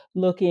book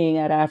looking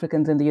at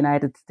Africans in the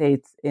United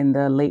States in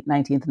the late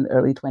 19th and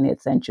early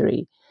 20th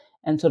century,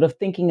 and sort of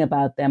thinking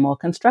about them or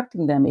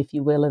constructing them, if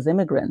you will, as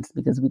immigrants,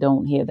 because we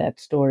don't hear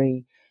that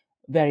story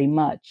very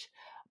much.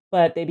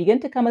 But they begin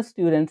to come as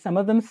students. Some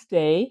of them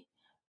stay,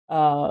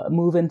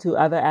 move into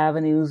other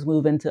avenues,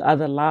 move into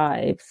other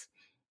lives.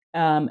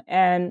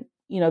 And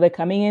they're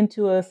coming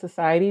into a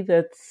society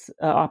that's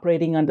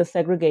operating under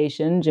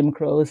segregation. Jim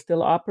Crow is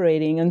still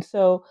operating. And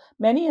so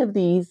many of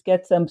these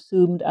get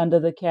subsumed under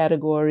the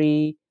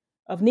category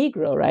of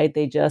Negro, right?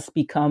 They just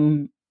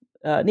become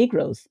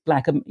Negroes,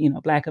 Black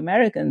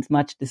Americans.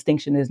 Much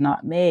distinction is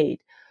not made.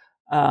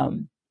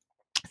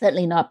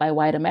 Certainly not by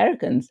white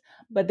Americans,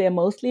 but they're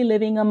mostly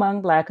living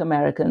among Black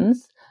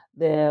Americans.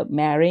 They're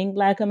marrying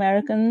Black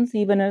Americans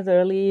even as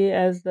early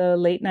as the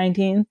late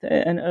 19th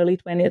and early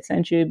 20th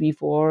century,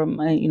 before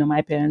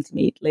my parents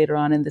meet later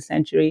on in the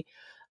century,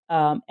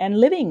 and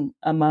living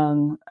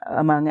among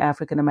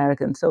African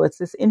Americans. So it's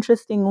this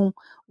interesting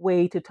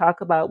way to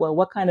talk about, well,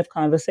 what kind of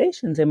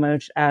conversations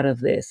emerged out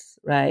of this,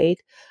 right?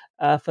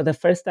 For the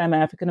first time,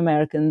 many African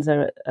Americans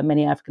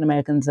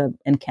are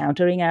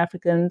encountering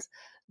Africans.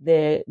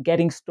 They're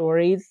getting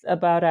stories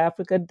about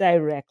Africa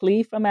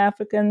directly from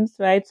Africans,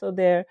 right? So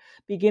they're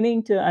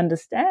beginning to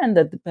understand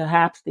that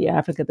perhaps the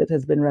Africa that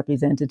has been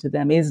represented to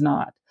them is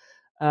not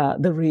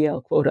the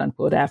real quote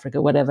unquote Africa,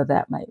 whatever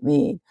that might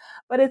mean.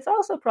 But it's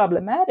also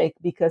problematic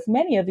because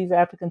many of these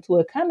Africans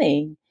who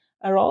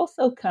are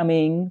also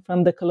coming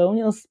from the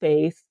colonial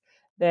space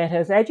that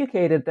has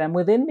educated them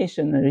within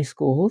missionary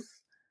schools,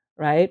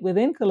 right?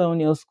 Within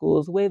colonial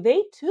schools, where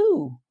they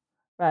too,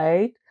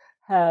 right,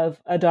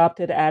 have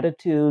adopted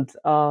attitudes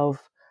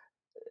of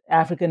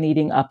Africa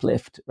needing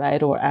uplift,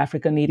 right? Or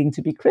Africa needing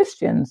to be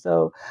Christian.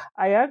 So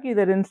I argue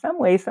that in some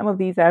ways, some of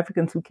these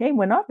Africans who came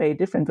were not very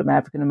different from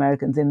African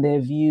Americans in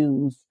their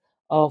views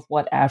of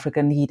what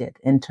Africa needed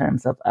in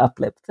terms of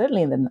uplift,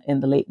 certainly in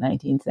the late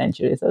 19th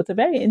century. So it's a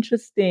very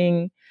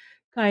interesting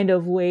kind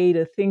of way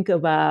to think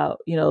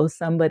about,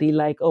 somebody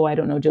like, James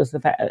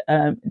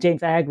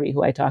Aggrey,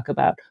 who I talk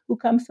about, who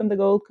comes from the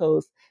Gold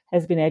Coast,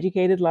 has been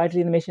educated largely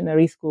in the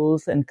missionary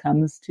schools and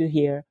comes to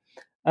here,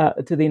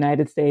 to the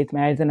United States,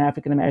 marries an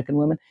African American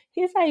woman.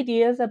 His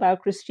ideas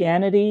about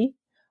Christianity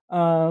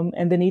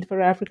and the need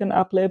for African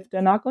uplift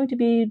are not going to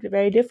be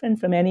very different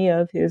from any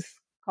of his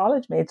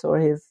college mates or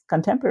his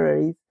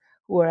contemporaries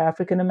who are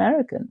African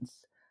Americans,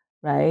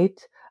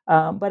 right?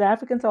 But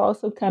Africans are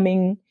also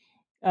coming,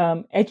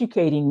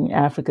 educating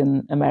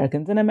African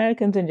Americans and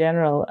Americans in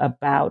general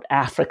about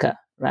Africa,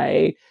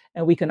 right?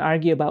 And we can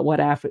argue about what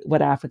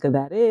Africa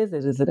that is.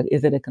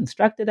 Is it a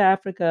constructed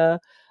Africa?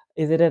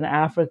 Is it an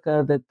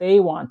Africa that they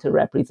want to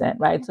represent,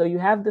 right? So you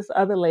have this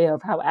other layer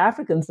of how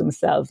Africans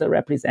themselves are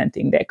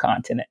representing their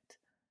continent.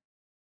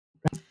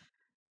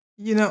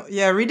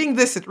 Reading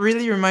this, it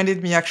really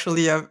reminded me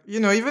actually of,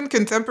 even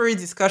contemporary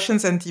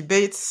discussions and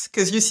debates,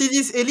 because you see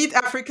these elite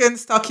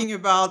Africans talking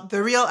about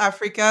the real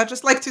Africa,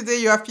 just like today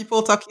you have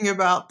people talking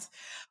about,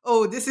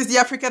 oh, this is the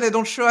Africa they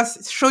don't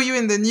show you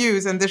in the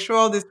news, and they show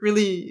all this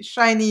really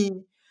shiny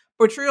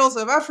portrayals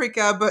of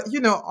Africa, but,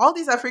 all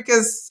these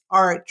Africas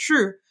are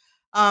true.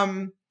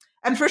 And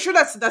for sure,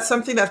 that's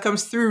something that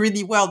comes through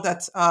really well,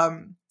 that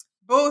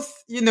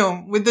both,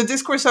 with the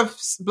discourse of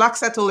Black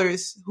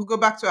settlers who go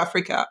back to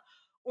Africa,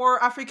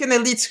 or African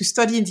elites who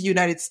study in the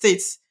United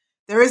States,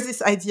 there is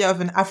this idea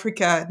of an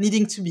Africa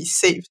needing to be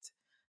saved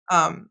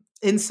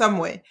in some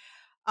way.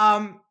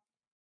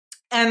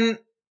 And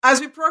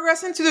as we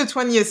progress into the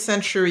 20th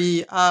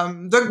century,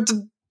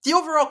 the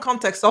overall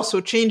context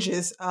also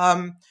changes,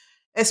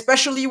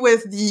 especially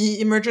with the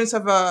emergence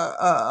of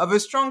a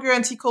stronger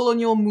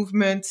anti-colonial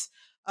movement,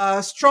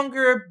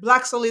 stronger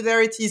Black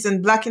solidarities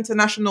and Black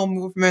international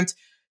movement.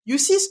 You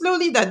see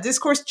slowly that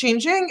discourse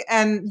changing,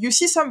 and you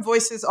see some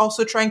voices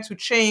also trying to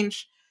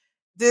change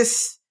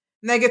this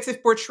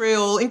negative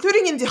portrayal,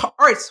 including in the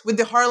arts with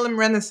the Harlem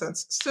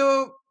Renaissance.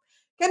 So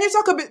can you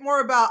talk a bit more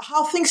about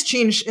how things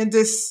change in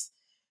this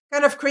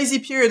kind of crazy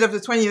period of the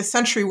 20th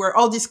century where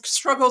all these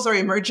struggles are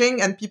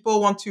emerging and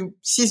people want to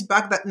seize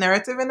back that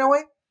narrative in a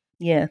way?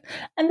 Yes.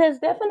 And there's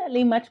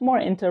definitely much more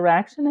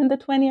interaction in the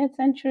 20th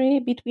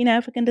century between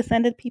African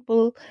descended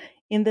people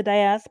in the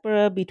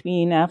diaspora,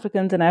 between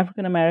Africans and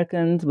African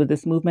Americans, with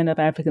this movement of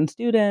African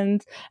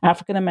students.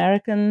 African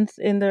Americans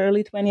in the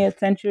early 20th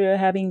century are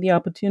having the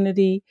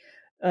opportunity,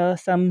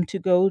 some to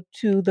go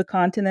to the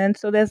continent.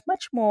 So there's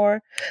much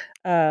more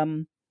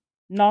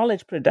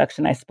knowledge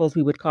production, I suppose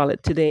we would call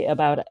it today,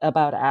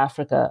 about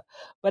Africa.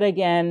 But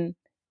again,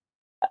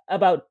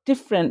 about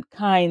different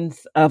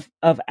kinds of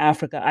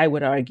Africa, I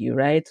would argue,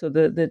 right? So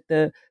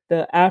the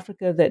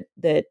Africa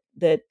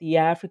that the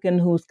African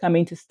who's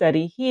coming to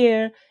study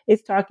here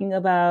is talking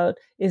about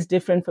is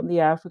different from the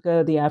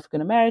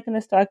African American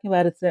is talking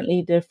about. It's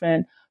certainly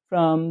different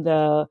from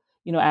the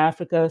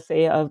Africa,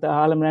 say, of the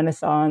Harlem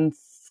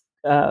Renaissance,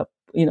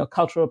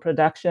 cultural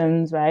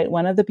productions, right?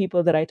 One of the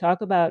people that I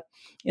talk about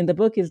in the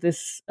book is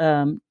this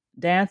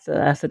dancer,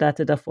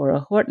 Asadata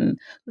Dafora Horton,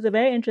 who's a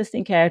very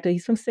interesting character.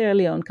 He's from Sierra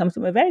Leone, comes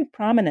from a very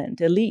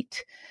prominent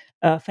elite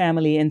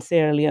family in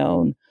Sierra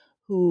Leone,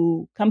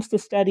 who comes to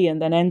study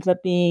and then ends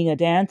up being a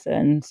dancer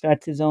and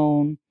starts his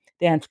own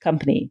dance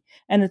company.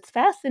 And it's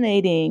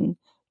fascinating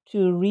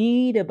to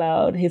read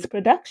about his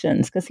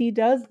productions because he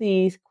does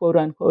these quote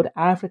unquote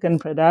African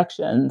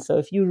productions. So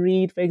if you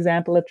read, for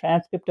example, a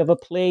transcript of a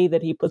play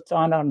that he puts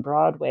on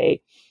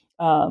Broadway,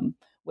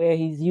 where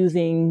he's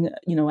using,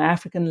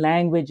 African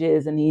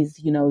languages, and he's,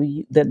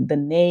 the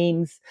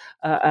names,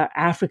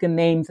 African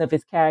names of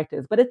his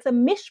characters. But it's a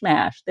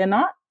mishmash. They're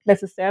not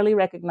necessarily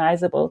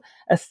recognizable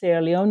as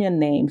Sierra Leonean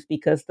names,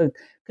 because the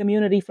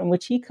community from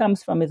which he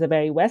comes from is a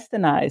very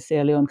westernized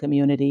Sierra Leone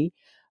community,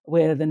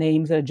 where the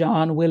names are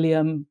John,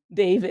 William,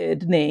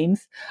 David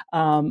names,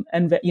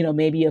 and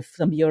maybe of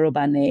some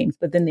Yoruba names.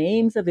 But the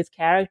names of his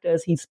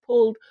characters he's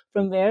pulled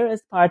from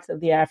various parts of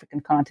the African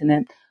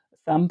continent,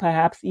 some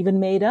perhaps even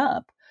made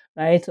up,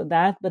 right?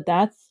 But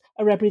that's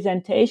a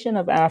representation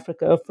of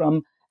Africa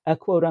from a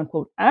quote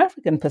unquote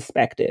African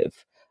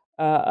perspective.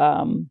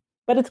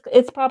 But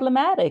it's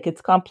problematic.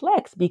 It's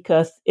complex,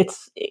 because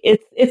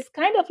it's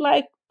kind of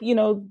like,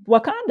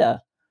 Wakanda,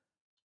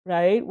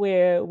 right?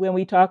 Where when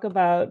we talk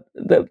about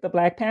the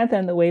Black Panther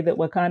and the way that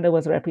Wakanda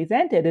was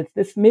represented, it's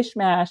this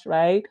mishmash,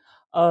 right?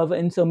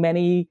 And so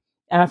many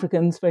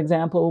Africans, for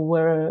example,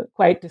 were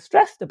quite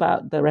distressed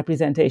about the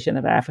representation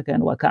of Africa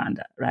in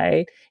Wakanda,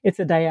 right? It's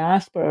a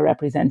diaspora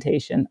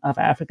representation of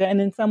Africa.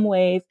 And in some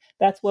ways,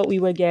 that's what we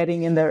were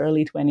getting in the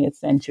early 20th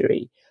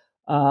century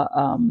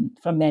from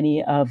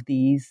many of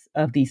these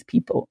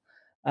people.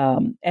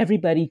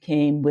 Everybody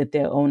came with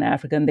their own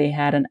Africa, and they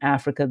had an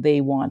Africa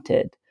they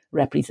wanted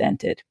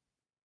represented.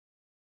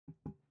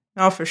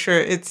 No, for sure.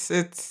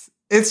 It's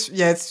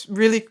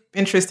really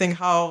interesting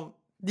how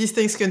these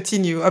things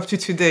continue up to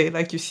today.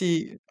 Like, you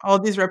see all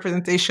these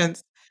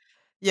representations.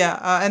 Yeah,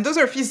 and those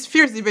are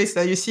fierce debates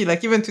that you see,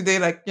 like, even today,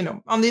 like,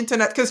 on the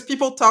internet, because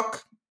people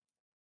talk,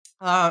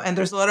 and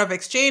there's a lot of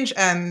exchange,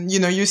 and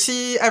you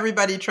see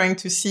everybody trying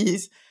to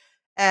seize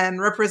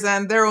and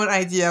represent their own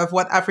idea of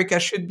what Africa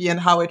should be and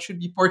how it should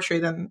be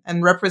portrayed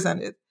and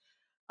represented.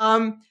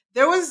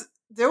 There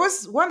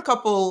was one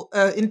couple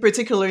in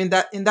particular in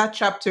that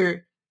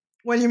chapter,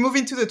 when you move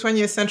into the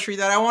 20th century,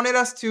 that I wanted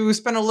us to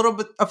spend a little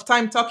bit of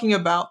time talking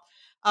about,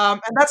 and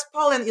that's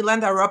Paul and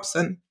Ilanda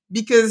Robson,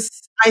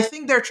 because I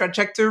think their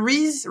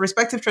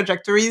respective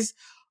trajectories,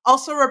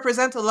 also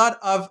represent a lot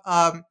of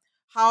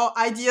how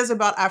ideas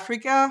about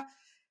Africa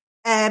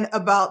and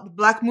about the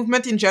Black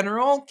movement in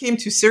general came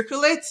to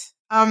circulate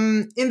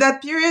in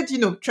that period,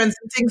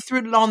 transiting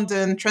through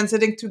London,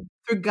 transiting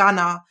through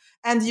Ghana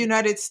and the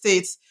United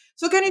States.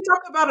 So can you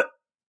talk about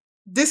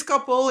this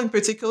couple in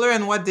particular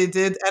and what they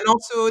did, and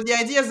also the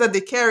ideas that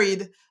they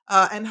carried,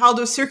 and how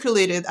those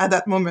circulated at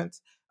that moment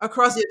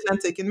across the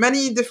Atlantic, in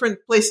many different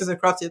places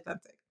across the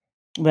Atlantic?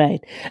 Right.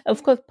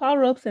 Of course, Paul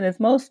Robeson is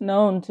most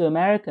known to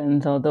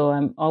Americans, although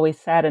I'm always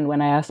saddened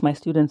when I ask my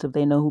students if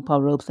they know who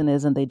Paul Robeson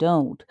is, and they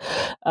don't.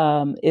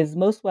 Is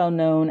most well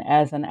known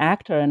as an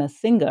actor and a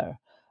singer,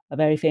 a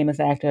very famous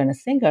actor and a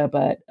singer,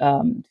 but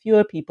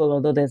fewer people,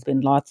 although there's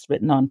been lots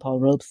written on Paul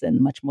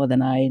Robeson, much more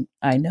than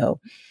I know,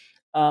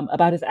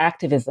 about his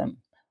activism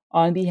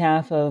on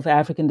behalf of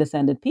African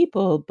descended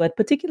people, but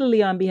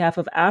particularly on behalf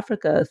of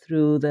Africa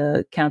through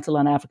the Council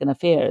on African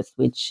Affairs,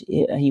 which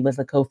he was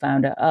a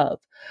co-founder of.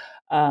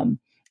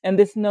 And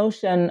this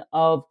notion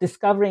of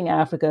discovering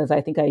Africa, as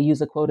I think I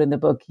use a quote in the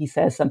book, he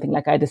says something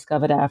like, I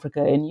discovered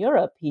Africa in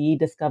Europe. He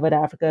discovered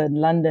Africa in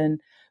London,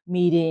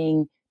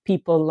 meeting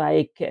people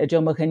like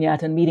Jomo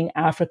Kenyatta, and meeting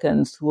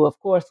Africans who, of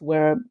course,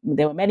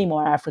 there were many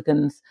more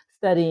Africans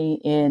studying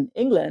in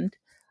England,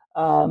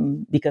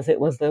 because it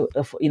was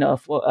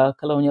a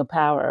colonial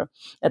power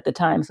at the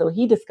time. So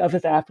he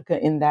discovers Africa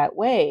in that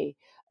way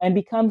and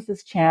becomes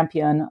this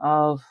champion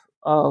of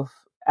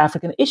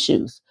African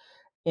issues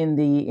in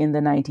the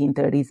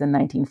 1930s and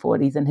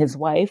 1940s. And his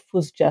wife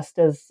was just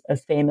as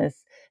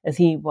famous as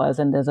he was.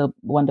 And there's a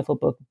wonderful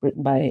book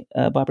written by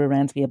Barbara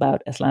Ransby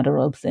about Eslanda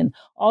Robeson,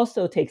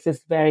 also takes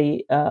this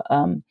very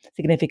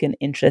significant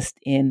interest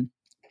in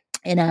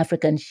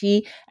Africa. And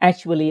she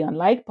actually,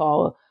 unlike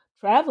Paul,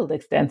 traveled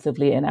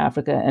extensively in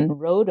Africa and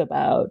wrote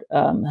about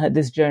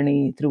this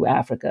journey through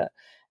Africa.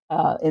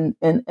 And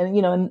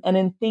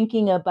in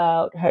thinking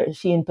about her,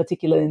 she in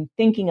particular, in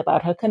thinking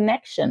about her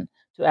connection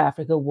to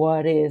Africa,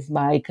 what is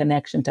my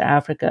connection to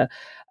Africa?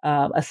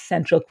 A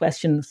central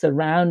question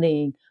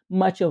surrounding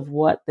much of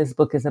what this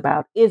book is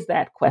about is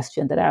that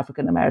question that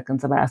African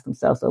Americans have asked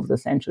themselves over the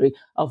century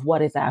of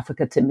what is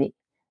Africa to me,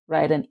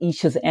 right? And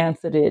each has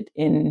answered it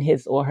in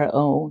his or her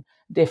own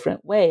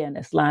different way. And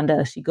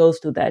Eslanda, as she goes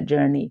through that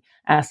journey,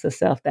 asks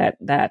herself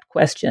that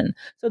question.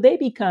 So they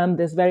become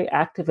this very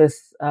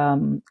activist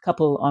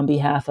couple on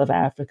behalf of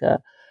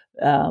Africa,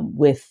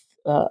 with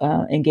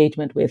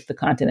engagement with the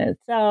continent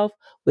itself,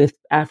 with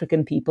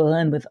African people,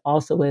 and with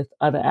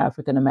other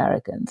African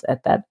Americans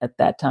at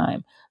that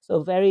time.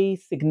 So very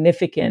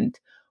significant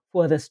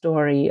for the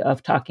story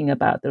of talking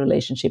about the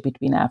relationship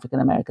between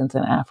African Americans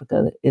and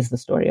Africa is the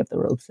story of the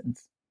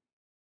Robesons.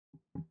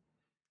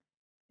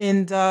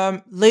 In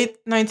the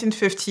late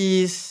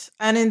 1950s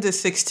and in the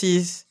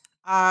 60s,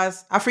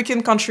 as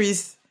African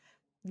countries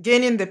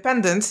gain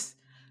independence,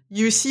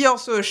 you see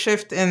also a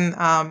shift in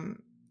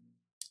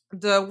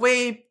the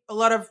way a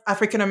lot of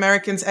African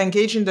Americans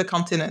engage in the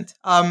continent.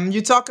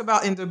 You talk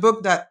about in the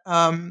book that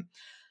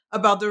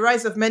about the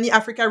rise of many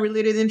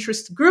Africa-related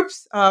interest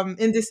groups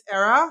in this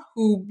era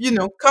who,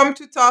 come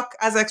to talk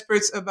as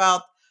experts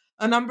about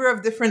a number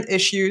of different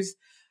issues.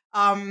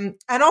 And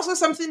also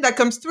something that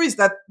comes through is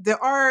that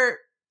there are,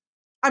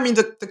 I mean,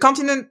 the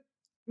continent,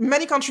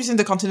 many countries in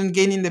the continent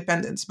gain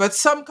independence, but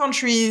some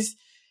countries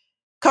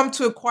come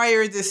to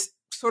acquire this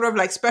sort of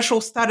like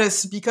special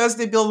status because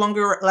they build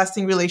longer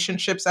lasting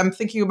relationships. I'm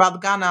thinking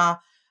about Ghana,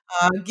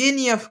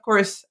 Guinea, of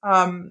course,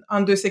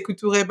 under Sekou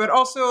Touré, but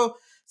also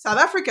South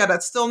Africa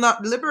that's still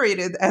not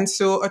liberated and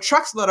so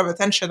attracts a lot of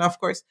attention, of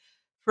course,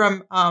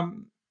 from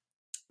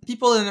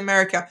people in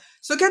America.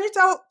 So can you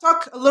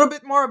talk a little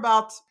bit more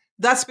about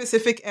that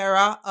specific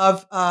era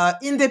of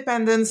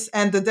independence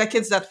and the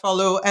decades that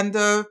follow and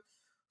the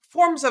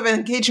forms of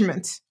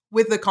engagement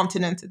with the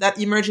continent that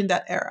emerge in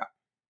that era?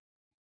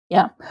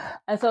 Yeah.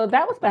 And so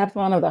that was perhaps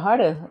one of the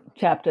harder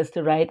chapters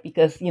to write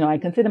because, I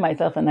consider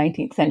myself a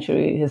 19th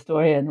century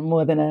historian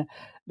more than a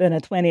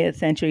 20th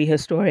century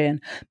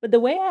historian. But the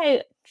way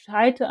I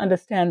tried to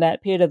understand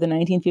that period of the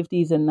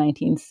 1950s and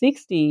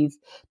 1960s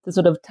to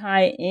sort of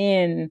tie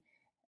in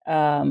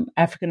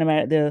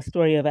the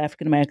story of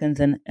African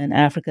Americans and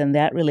Africa and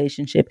that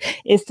relationship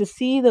is to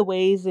see the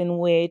ways in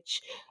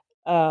which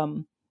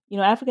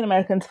African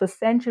Americans for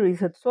centuries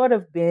had sort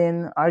of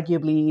been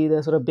arguably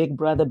the sort of big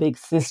brother, big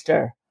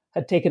sister,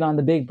 had taken on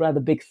the big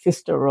brother, big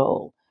sister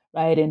role,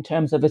 right, in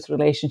terms of its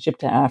relationship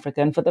to Africa.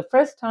 And for the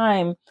first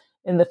time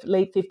in the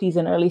late 50s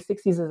and early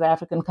 60s, as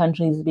African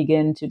countries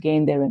begin to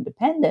gain their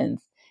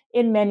independence,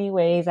 in many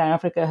ways,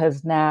 Africa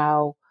has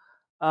now,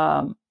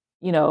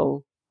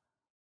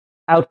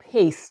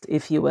 outpaced,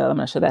 if you will, I'm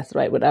not sure that's the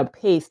right word,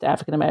 outpaced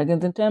African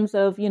Americans in terms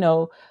of,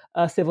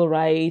 civil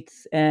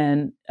rights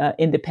and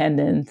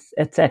independence,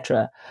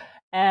 etc.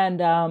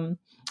 And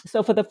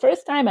so for the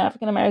first time,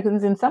 African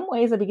Americans in some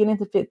ways are beginning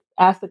to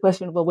ask the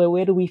question, well,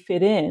 where do we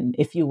fit in,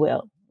 if you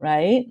will,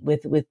 right,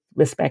 with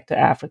respect to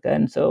Africa?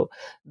 And so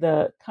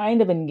the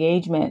kind of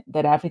engagement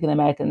that African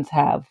Americans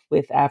have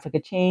with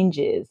Africa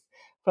changes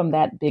from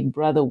that big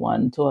brother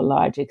one to a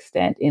large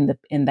extent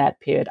in that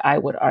period, I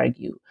would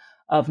argue,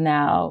 of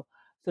now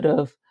sort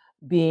of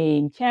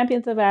being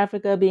champions of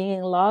Africa,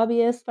 being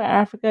lobbyists for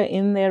Africa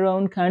in their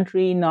own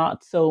country,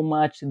 not so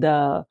much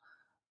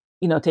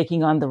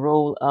taking on the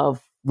role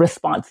of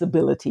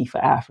responsibility for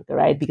Africa,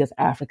 right? Because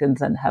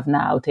Africans have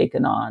now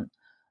taken on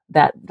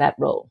that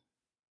role.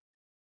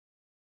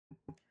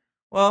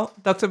 Well,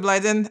 Dr.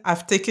 Blyden,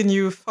 I've taken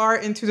you far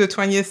into the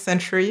 20th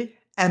century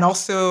and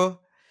also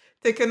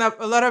taken up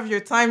a lot of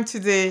your time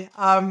today.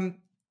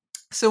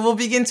 So we'll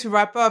begin to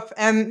wrap up,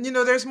 and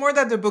there's more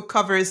that the book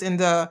covers in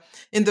the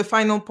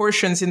final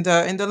portions, in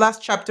the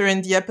last chapter,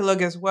 in the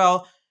epilogue as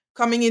well,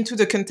 coming into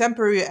the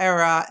contemporary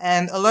era,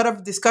 and a lot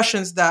of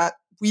discussions that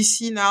we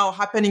see now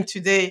happening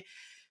today.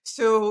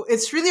 So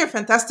it's really a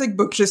fantastic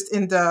book, just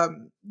in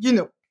the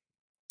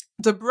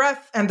the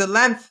breadth and the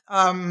length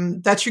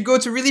that you go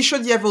to really show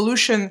the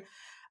evolution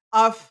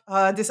of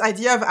this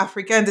idea of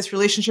Africa and this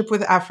relationship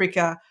with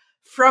Africa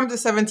from the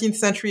 17th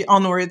century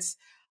onwards.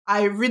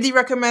 I really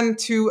recommend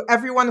to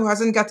everyone who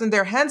hasn't gotten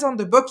their hands on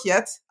the book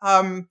yet,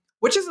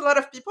 which is a lot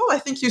of people. I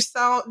think you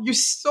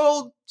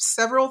sold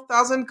several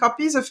thousand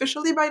copies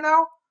officially by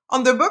now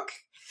on the book.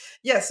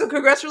 Yeah, so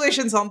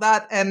congratulations on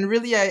that. And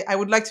really, I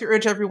would like to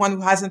urge everyone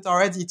who hasn't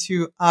already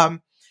to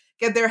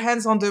get their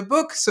hands on the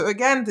book. So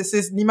again, this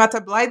is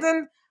Nimata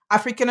Blyden,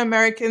 African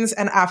Americans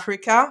and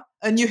Africa,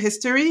 A New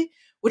History,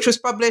 which was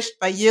published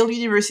by Yale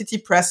University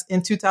Press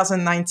in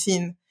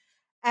 2019.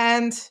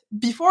 And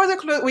before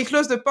we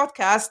close the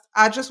podcast,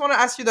 I just want to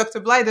ask you, Dr.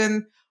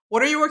 Blyden,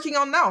 what are you working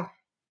on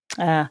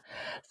now?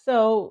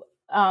 So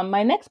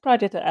my next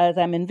project, as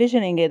I'm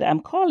envisioning it,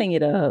 I'm calling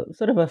it a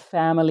sort of a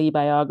family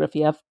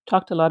biography. I've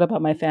talked a lot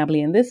about my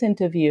family in this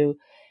interview,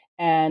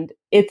 and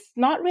it's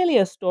not really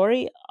a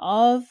story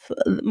of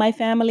my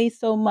family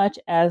so much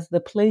as the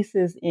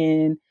places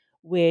in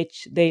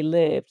which they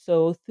lived.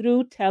 So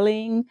through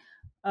telling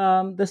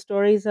the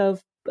stories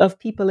of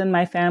people in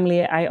my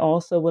family, I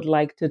also would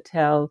like to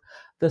tell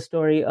the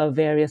story of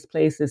various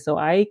places. So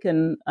I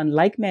can,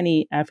 unlike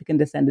many African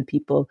descended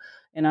people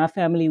in our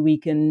family, we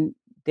can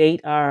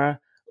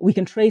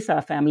trace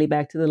our family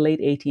back to the late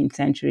 18th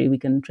century. We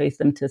can trace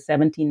them to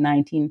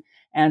 1719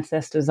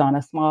 ancestors on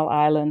a small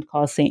island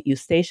called St.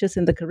 Eustatius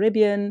in the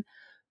Caribbean,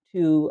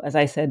 to, as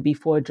I said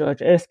before,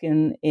 George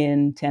Erskine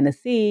in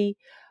Tennessee.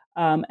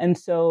 And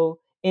so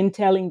in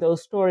telling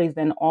those stories,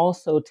 then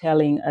also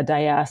telling a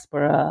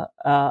diaspora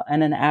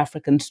and an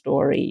African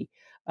story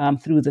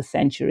through the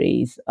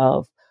centuries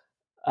of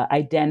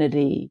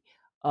identity,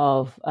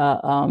 of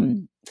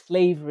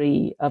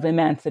slavery, of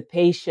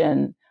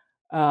emancipation,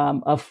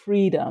 of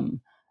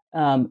freedom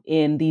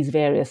in these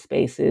various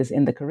spaces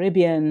in the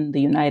Caribbean, the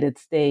United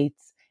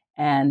States,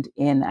 and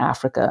in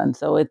Africa. And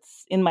so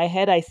it's in my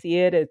head, I see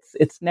it.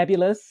 It's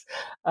nebulous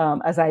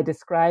as I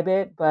describe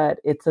it, but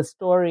it's a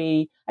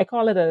story. I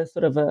call it a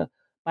sort of a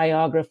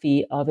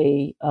biography of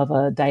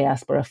a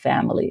diaspora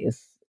family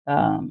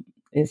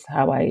is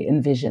how I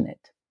envision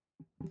it.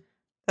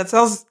 That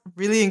sounds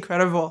really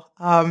incredible.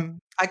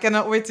 I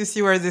cannot wait to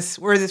see where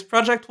this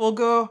project will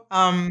go.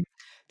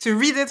 To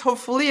read it,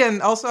 hopefully,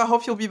 and also I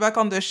hope you'll be back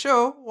on the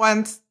show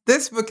once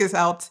this book is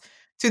out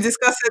to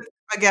discuss it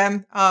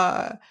again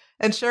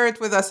and share it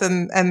with us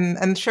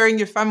and sharing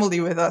your family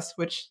with us,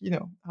 which, we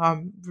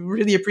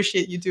really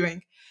appreciate you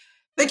doing.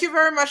 Thank you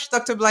very much,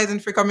 Dr.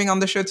 Blyden, for coming on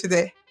the show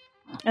today.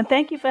 And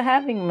thank you for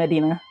having me,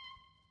 Medina.